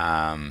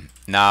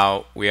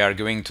 Now we are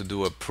going to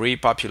do a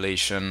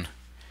pre-population,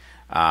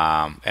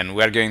 and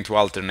we are going to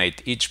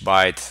alternate each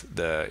byte.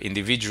 The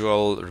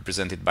individual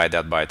represented by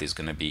that byte is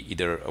going to be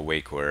either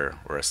awake or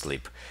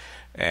asleep.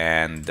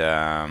 And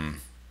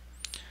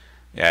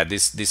yeah,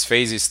 this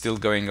phase is still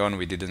going on.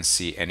 We didn't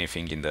see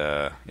anything in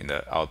the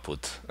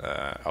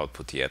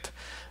output yet.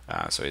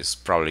 So it's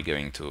probably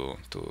going to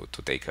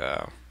take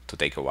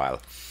a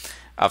while.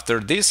 After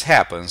this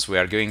happens, we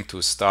are going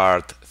to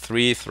start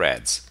 3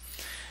 threads.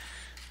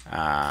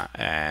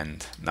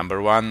 And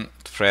number 1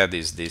 thread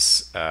is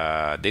this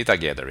data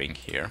gathering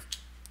here,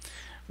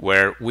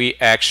 where we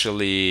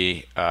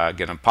actually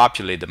gonna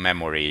populate the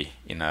memory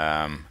in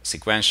a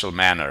sequential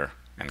manner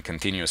and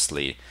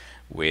continuously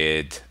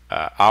with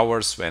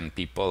hours when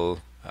people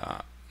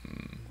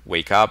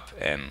wake up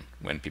and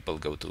when people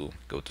go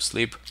to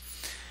sleep.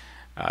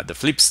 The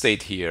flip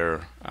state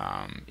here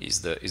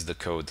is the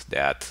code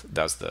that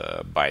does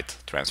the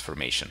byte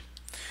transformation.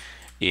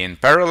 In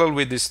parallel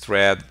with this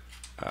thread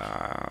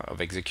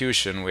of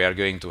execution, we are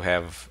going to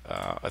have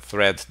a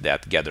thread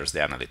that gathers the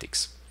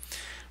analytics.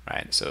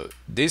 Right. So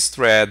this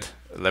thread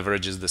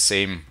leverages the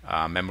same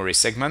memory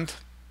segment.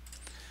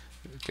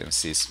 You can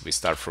see we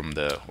start from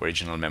the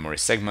original memory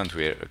segment,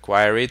 we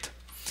acquire it,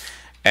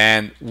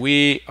 and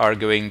we are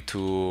going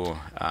to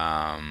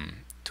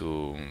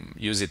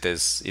use it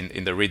as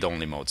in the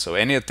read-only mode. So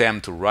any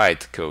attempt to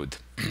write code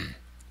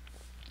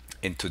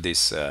into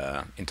this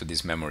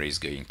memory is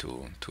going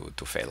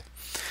to fail.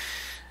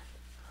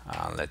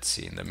 Let's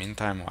see in the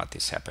meantime what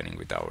is happening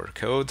with our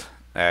code.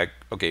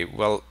 Okay,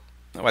 well,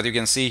 what you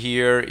can see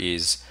here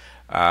is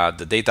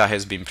the data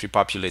has been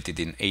pre-populated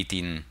in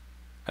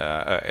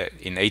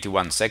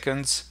 81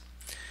 seconds.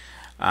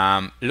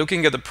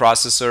 Looking at the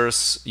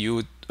processors,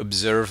 you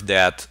observe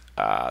that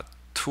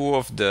two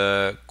of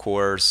the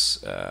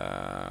cores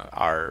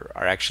are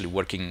actually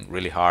working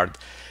really hard.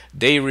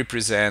 They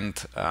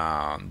represent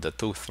the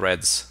two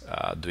threads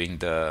doing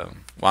the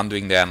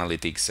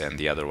analytics and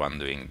the other one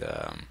doing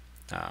the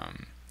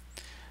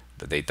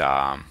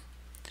data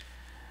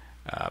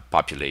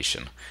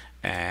population.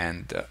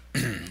 And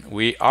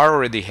we are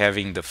already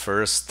having the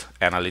first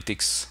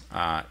analytics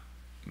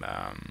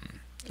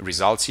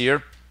results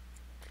here,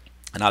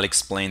 and I'll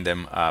explain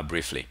them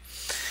briefly.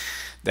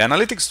 The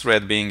analytics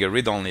thread, being a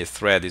read-only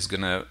thread, is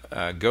going to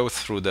go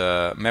through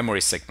the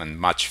memory segment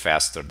much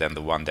faster than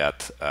the one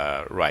that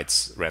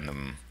writes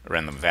random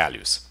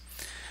values,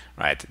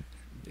 right?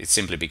 It's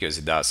simply because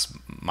it does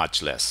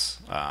much less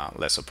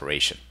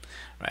operation,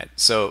 right?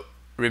 So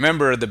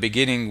remember, at the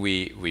beginning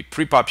we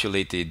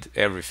pre-populated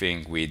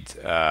everything with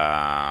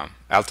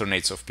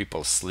alternates of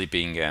people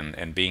sleeping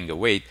and being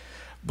awake,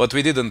 but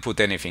we didn't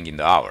put anything in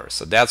the hours.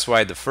 So that's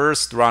why the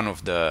first run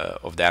of the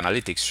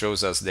analytics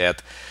shows us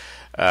that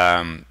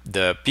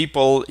the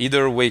people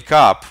either wake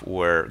up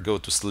or go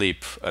to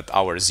sleep at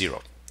hour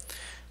 0,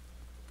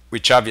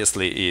 which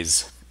obviously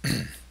is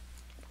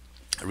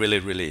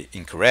really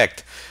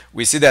incorrect.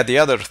 We see that the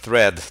other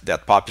thread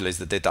that populates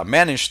the data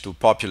managed to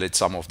populate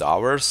some of the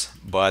hours,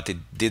 but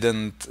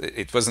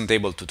it wasn't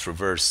able to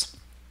traverse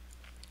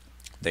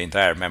the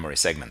entire memory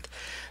segment.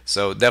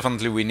 So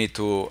definitely we need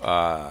to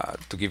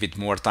give it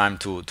more time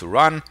to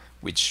run,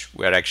 which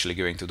we're actually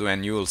going to do,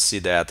 and you will see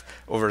that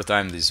over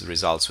time these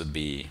results would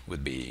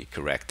be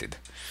corrected.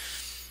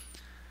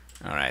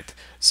 All right,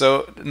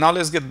 so now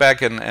let's get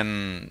back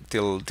and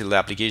till the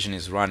application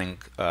is running,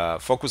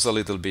 focus a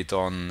little bit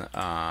on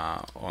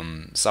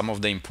some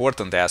of the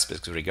important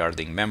aspects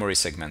regarding memory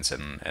segments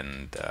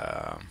and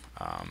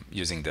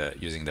using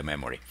the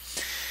memory.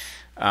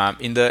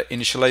 In the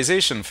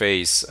initialization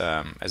phase,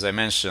 as I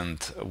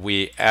mentioned,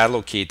 we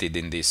allocated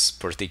in this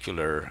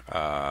particular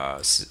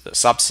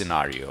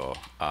sub-scenario,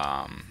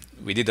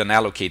 we did an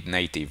allocate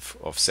native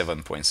of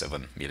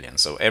 7.7 million.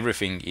 So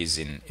everything is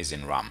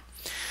in RAM.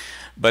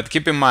 But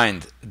keep in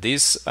mind,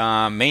 this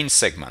main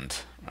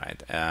segment,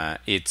 right?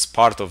 It's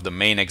part of the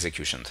main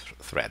execution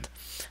thread.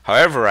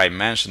 However, I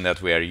mentioned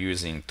that we are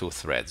using two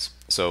threads.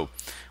 So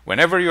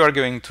whenever you are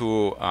going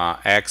to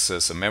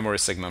access a memory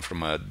segment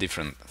from a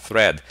different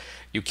thread,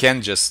 you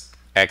can't just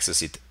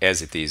access it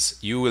as it is.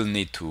 You will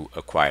need to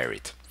acquire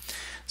it.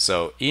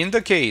 So in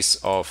the case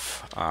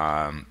of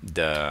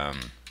the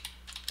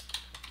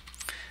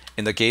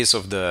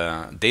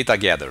data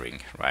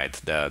gathering, right,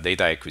 the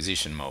data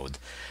acquisition mode,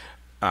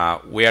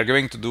 we are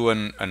going to do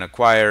an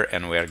acquire,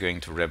 and we are going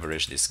to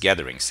leverage this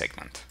gathering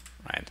segment,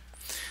 right?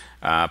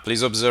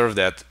 Please observe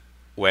that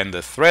when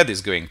the thread is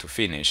going to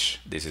finish,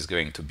 this is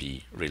going to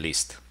be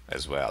released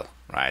as well,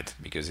 right?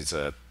 Because it's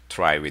a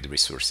try with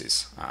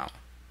resources.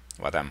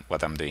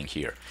 What I'm doing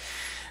here.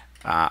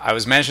 I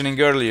was mentioning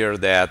earlier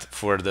that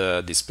for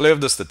the display of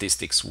the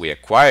statistics, we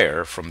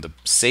acquire from the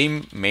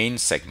same main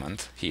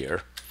segment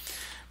here,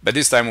 but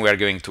this time we are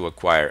going to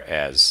acquire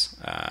as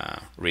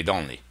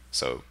read-only.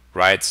 So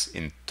writes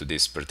into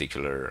this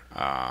particular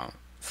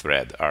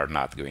thread are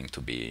not going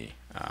to be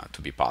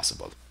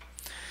possible.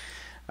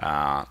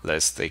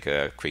 Let's take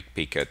a quick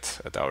peek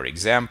at our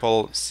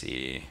example,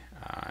 see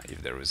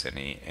if there was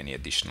any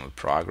additional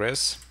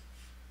progress.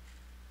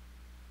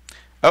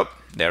 Oh,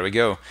 there we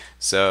go.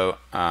 So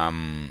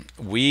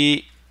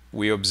we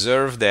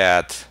observe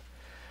that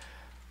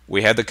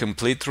we had a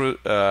complete full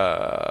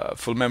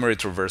memory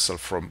traversal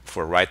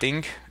for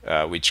writing,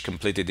 which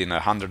completed in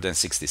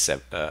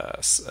 167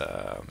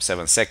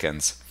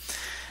 seconds,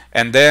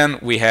 and then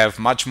we have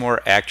much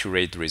more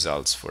accurate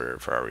results for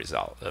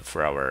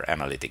our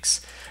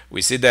analytics.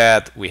 We see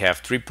that we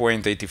have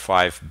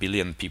 3.85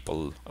 billion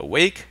people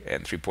awake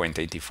and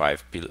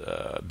 3.85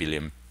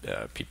 billion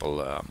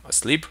people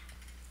asleep.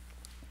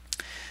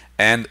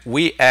 And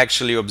we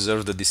actually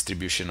observe the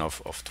distribution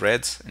of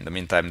threads. In the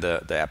meantime,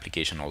 the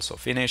application also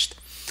finished.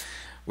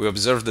 We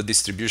observe the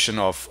distribution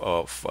of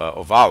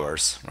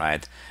hours,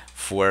 right?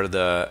 For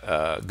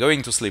the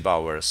going to sleep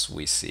hours,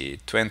 we see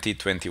 20,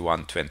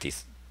 21,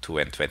 22,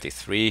 and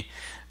 23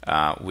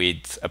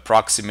 with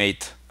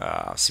approximate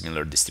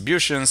similar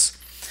distributions,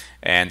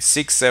 and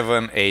 6,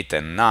 7, 8,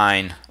 and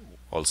 9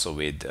 also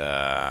with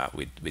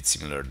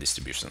similar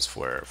distributions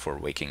for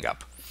waking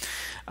up.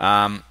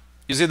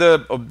 You see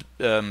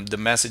the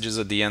messages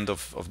at the end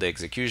of the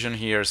execution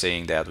here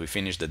saying that we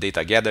finished the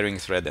data gathering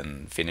thread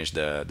and finished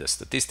the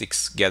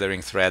statistics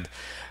gathering thread.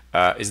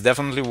 It's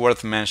definitely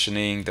worth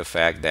mentioning the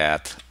fact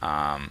that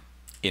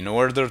in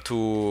order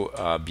to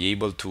be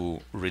able to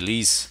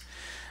release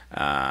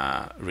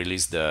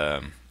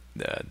the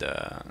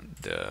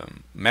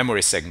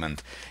memory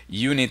segment,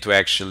 you need to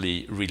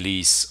actually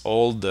release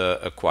all the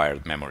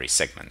acquired memory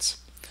segments,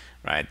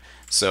 right?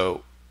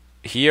 So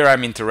here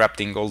I'm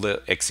interrupting all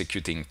the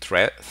executing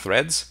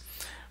threads.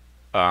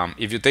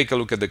 If you take a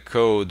look at the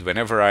code,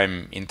 whenever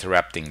I'm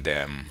interrupting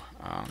them,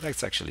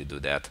 let's actually do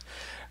that.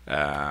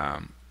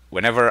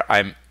 Whenever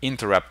I'm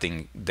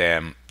interrupting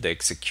them, the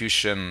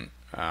execution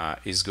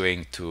is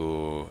going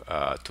to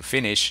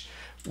finish,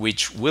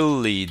 which will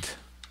lead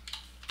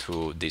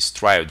to these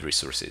triad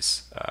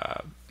resources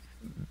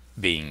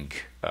being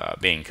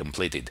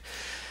completed,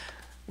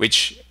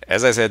 which,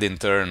 as I said, in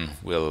turn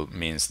will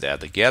means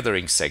that the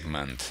gathering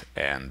segment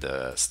and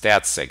the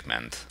stat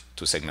segment,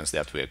 two segments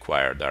that we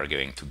acquired, are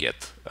going to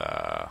get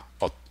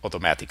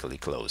automatically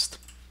closed.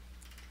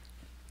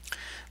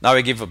 Now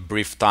I give a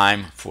brief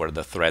time for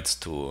the threads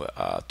to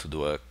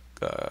do a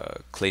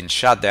clean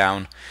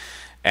shutdown,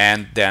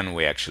 and then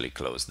we actually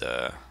close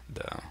the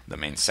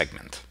main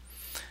segment.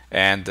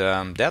 And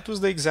that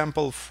was the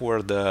example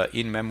for the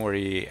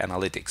in-memory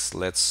analytics.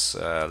 Let's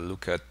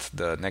look at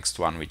the next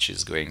one, which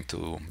is going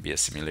to be a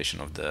simulation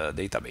of the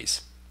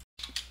database.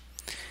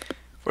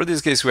 For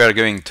this case, we are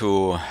going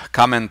to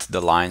comment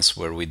the lines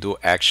where we do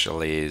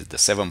actually the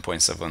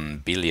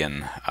 7.7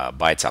 billion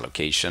bytes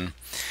allocation.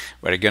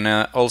 We're going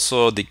to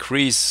also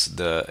decrease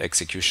the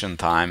execution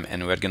time,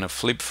 and we're going to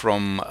flip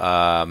from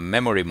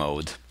memory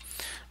mode,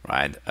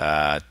 right,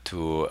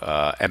 to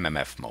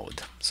MMF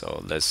mode.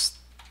 So let's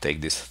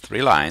take these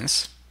 3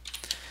 lines,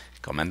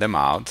 comment them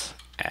out,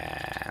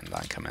 and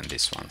uncomment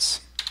these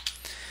ones.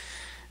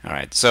 All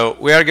right, so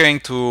we are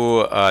going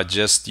to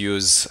just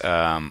use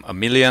a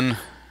million.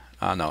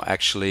 No,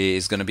 actually,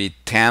 it's going to be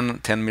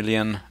 10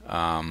 million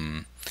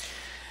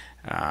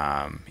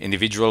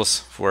individuals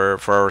for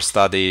our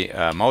study.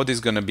 Mode is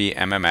going to be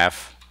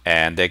MMF,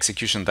 and the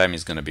execution time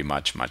is going to be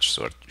much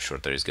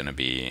shorter. It's going to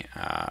be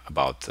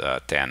about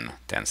 10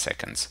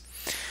 seconds.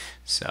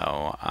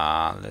 So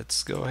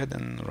let's go ahead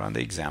and run the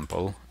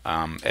example.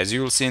 As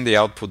you will see in the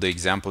output, the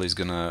example is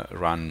going to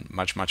run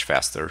much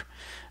faster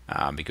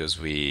because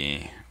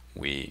we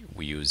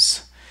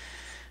use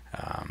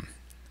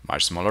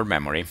much smaller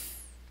memory.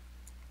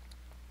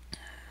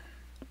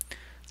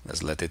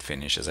 Let's let it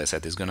finish. As I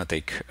said, it's going to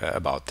take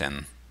about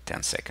 10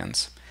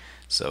 seconds.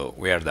 So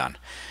we are done.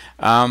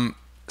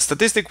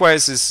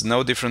 Statistic-wise, is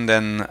no different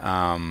than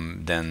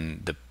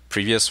the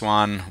previous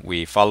one.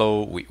 We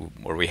follow,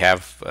 we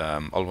have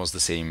almost the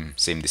same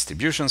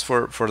distributions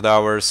for the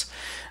hours.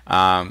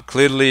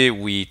 Clearly,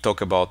 we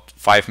talk about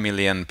 5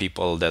 million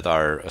people that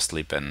are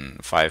asleep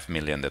and 5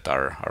 million that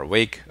are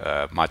awake.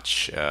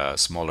 Much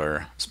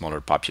smaller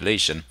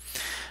population.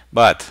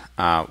 But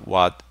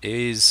what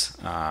is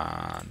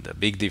the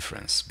big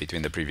difference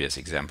between the previous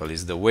example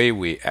is the way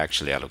we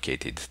actually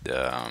allocated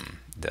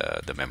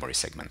the memory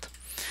segment.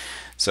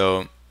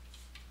 So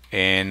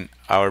in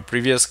our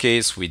previous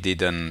case, we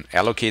didn't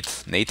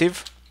allocate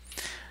native.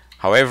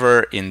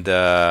 However, in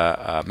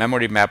the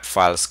memory map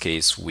files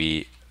case,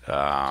 we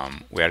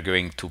are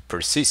going to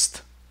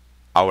persist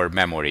our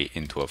memory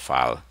into a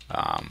file.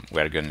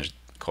 We are going to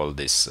call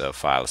this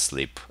file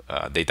sleep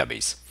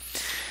database.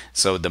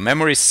 So the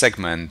memory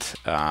segment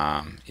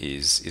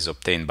is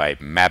obtained by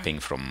mapping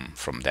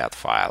from that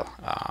file.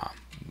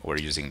 We're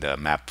using the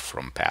map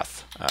from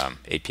path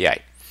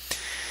API.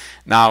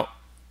 Now,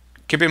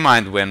 keep in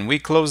mind, when we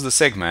close the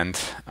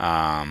segment,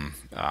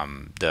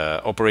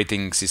 the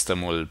operating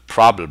system will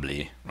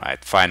probably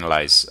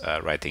finalize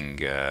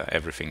writing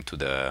everything to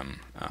the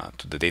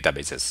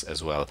database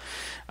as well.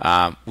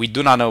 We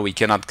do not know. We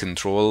cannot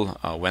control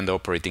when the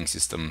operating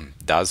system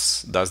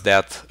does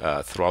that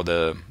throughout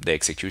the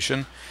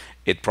execution.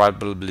 It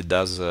probably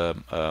does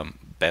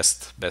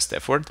best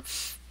effort.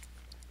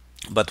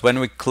 But when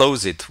we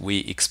close it, we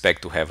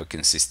expect to have a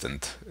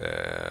consistent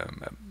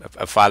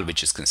a file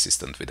which is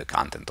consistent with the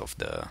content of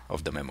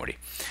the memory.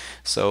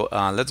 So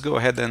let's go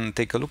ahead and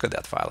take a look at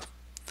that file.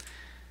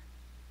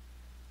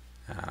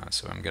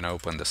 So I'm going to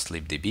open the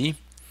sleepdb,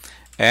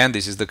 and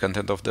this is the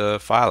content of the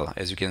file.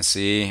 As you can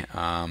see,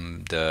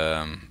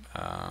 the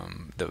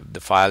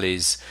file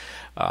is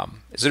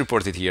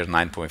reported here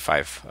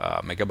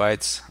 9.5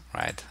 megabytes.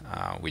 Right?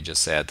 We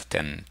just said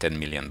 10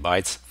 million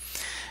bytes,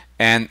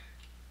 and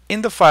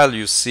in the file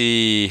you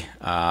see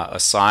a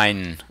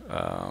sign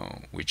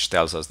which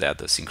tells us that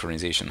the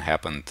synchronization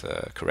happened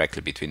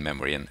correctly between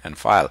memory and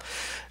file.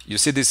 You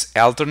see this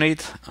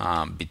alternate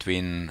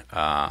between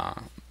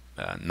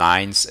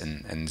nines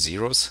and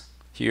zeros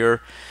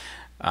here,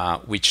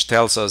 which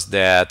tells us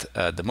that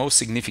the most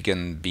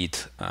significant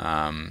bit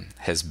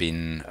has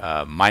been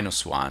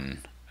 -1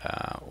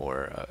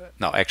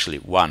 actually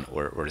 1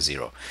 or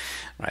 0.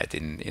 Right?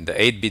 In the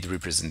 8-bit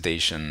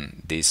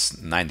representation, this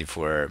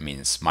 94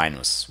 means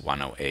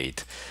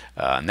 -108.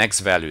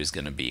 Next value is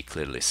going to be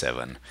clearly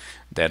 7.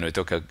 Then we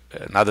took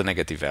another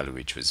negative value,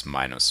 which was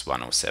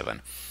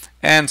 -107,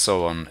 and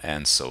so on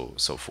and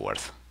so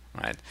forth.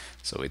 Right?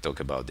 So we talk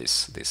about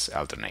this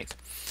alternate.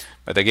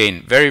 But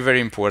again, very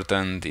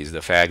important is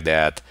the fact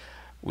that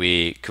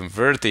we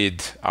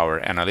converted our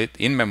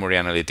in-memory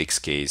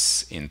analytics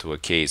case into a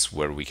case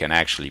where we can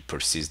actually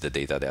persist the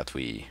data that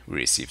we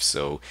receive.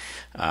 So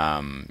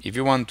if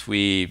you want,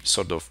 we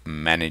sort of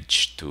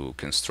managed to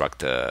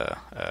construct a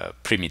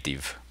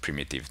primitive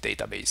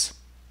database.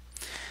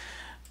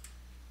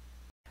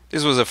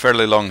 This was a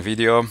fairly long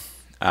video.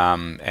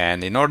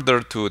 And in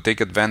order to take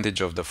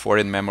advantage of the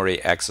foreign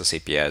memory access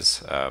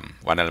APIs,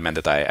 one element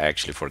that I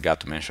actually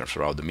forgot to mention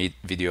throughout the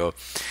video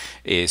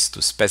is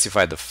to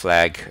specify the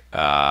flag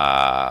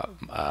 ----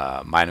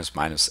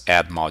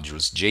 add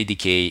modules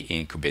JDK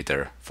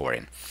incubator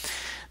foreign.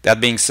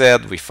 That being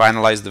said, we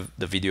finalized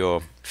the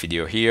video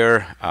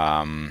here.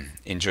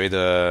 Enjoy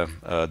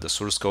the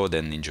source code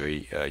and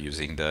enjoy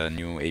using the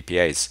new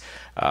APIs.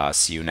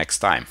 See you next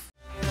time.